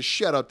Wednesday.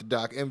 Shout out to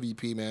Doc,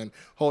 MVP, man.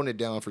 Holding it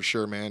down for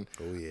sure, man.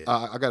 Oh, yeah.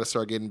 I got to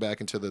start getting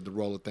back into the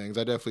roll of things.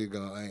 I definitely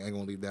ain't going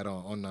to leave that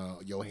on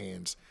your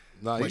hands.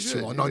 No,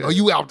 no,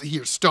 you out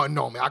here stunting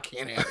on me. I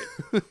can't have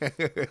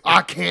it.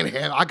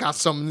 I got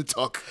something to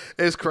tuck.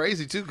 It's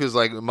crazy, too, because,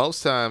 like,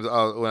 most times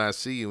when I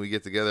see you and we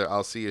get together,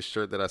 I'll see a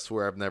shirt that I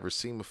swear I've never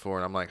seen before,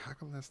 and I'm like, how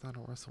come that's not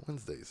on Wrestle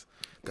Wednesdays?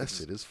 That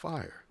shit is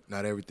fire.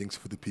 Not everything's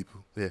for the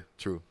people. Yeah,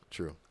 true.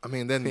 I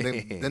mean, then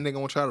they're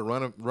going to try to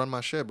run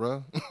my shit,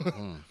 bro.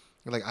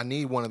 Like, I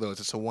need one of those.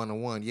 It's a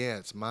 1-on-1. Yeah,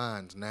 it's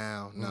mine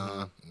now.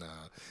 Nah.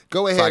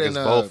 Go ahead it's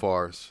both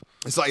ours.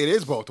 It's like it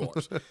is both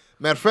ours.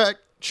 Matter of fact,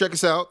 check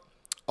us out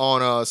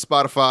on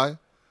Spotify,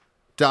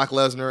 Doc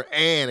Lesnar,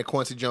 and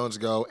Quincy Jones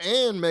Go,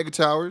 and Mega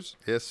Towers.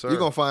 Yes, sir. You're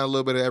going to find a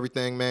little bit of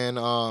everything, man.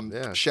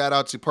 Shout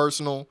out to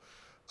Personal,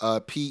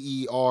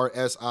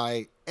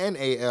 Personal.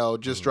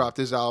 Just dropped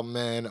his album,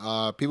 man.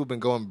 People been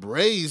going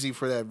brazy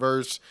for that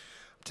verse.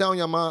 I'm telling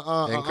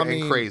y'all, and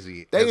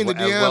crazy. They in the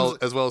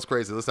DMs. As well as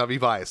crazy. Let's not be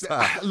biased.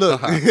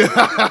 Look.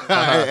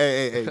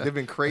 Hey. They've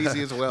been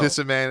crazy as well. Just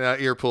a man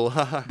ear pull.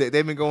 They've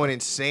been going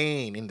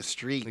insane in the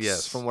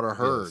streets, from what I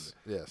heard.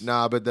 Yes.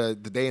 Nah, but the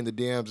day in the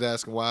DMs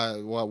asking why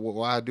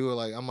I do it,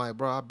 like, I'm like,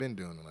 bro, I've been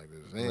doing it like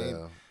this.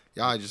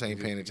 Y'all just ain't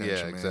paying attention,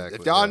 Yeah, man. exactly.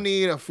 If y'all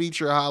need a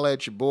feature, holla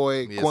at your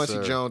boy, Yes, Quincy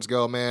sir. Jones.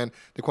 Go, man.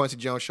 The Quincy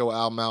Jones Show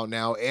album out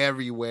now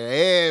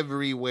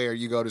everywhere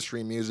you go to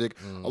stream music,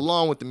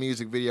 along with the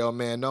music video,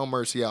 man. No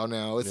Mercy out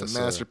now. It's Yes, a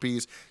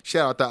masterpiece.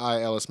 Shout out to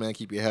I. Ellis, man.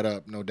 Keep your head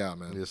up. No doubt,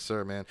 man. Yes,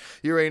 sir, man.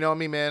 You already know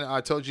me, man.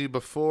 I told you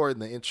before in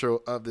the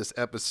intro of this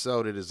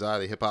episode, it is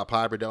the hip-hop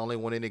hybrid, the only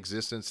one in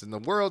existence in the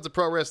world of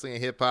pro wrestling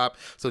and hip-hop.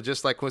 So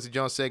just like Quincy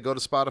Jones said, go to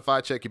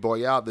Spotify, check your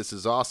boy out. This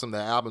is awesome. The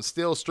album's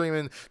still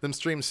streaming. Them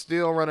streams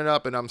still running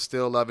up, and I'm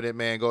still loving it,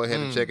 man. Go ahead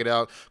and check it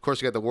out. Of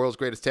course, you got the world's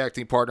greatest tag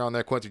team partner on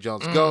there, Quincy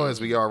Jones. Go,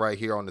 as we are right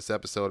here on this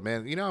episode,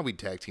 man. You know how we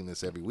tag team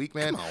this every week,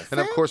 man. And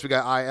of course, we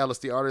got I. Ellis,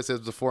 the artist,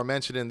 as before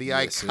mentioned, and the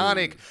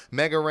iconic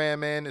Mega Ran,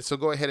 man. So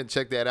go ahead and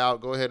check that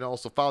out. Go ahead and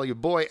also follow your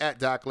boy at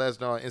Doc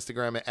Lesnar on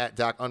Instagram and at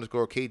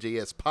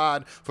Doc_KJS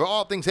pod for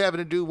all things having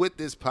to do with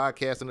this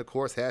podcast. And of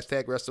course,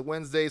 hashtag Wrestle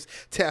Wednesdays.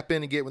 Tap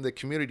in and get with the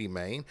community,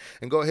 man.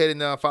 And go ahead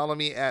and follow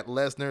me at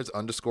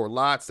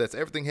Lesnar's_lots. That's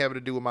everything having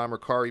to do with my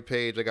Mercari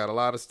page. I got a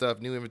lot of stuff,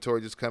 new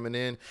inventory just coming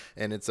in,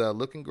 and it's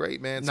looking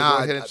great, man. So go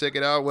ahead and check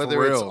it out,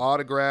 whether it's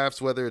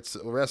autographs, whether it's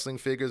wrestling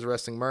figures,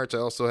 wrestling merch. I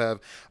also have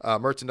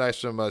merchandise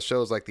from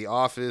shows like The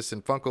Office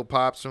and Funko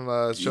Pops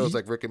from shows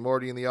like Rick and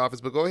Morty in The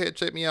Office. But go ahead,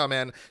 check me out,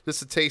 man.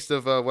 Just a taste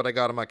of what I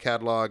got in my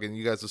catalog, and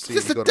you guys will see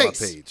if you go to my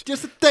page.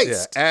 Just a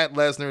taste. Yeah, at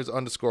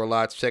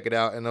Lesnar's_lots. Check it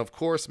out. And of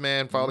course,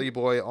 man, follow your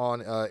boy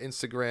on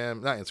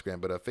Instagram, not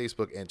Instagram, but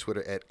Facebook and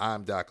Twitter at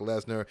I'm Doc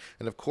Lesnar.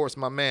 And of course,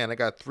 my man, I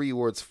got 3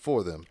 words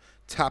for them.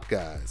 Top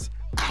guys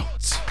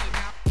out.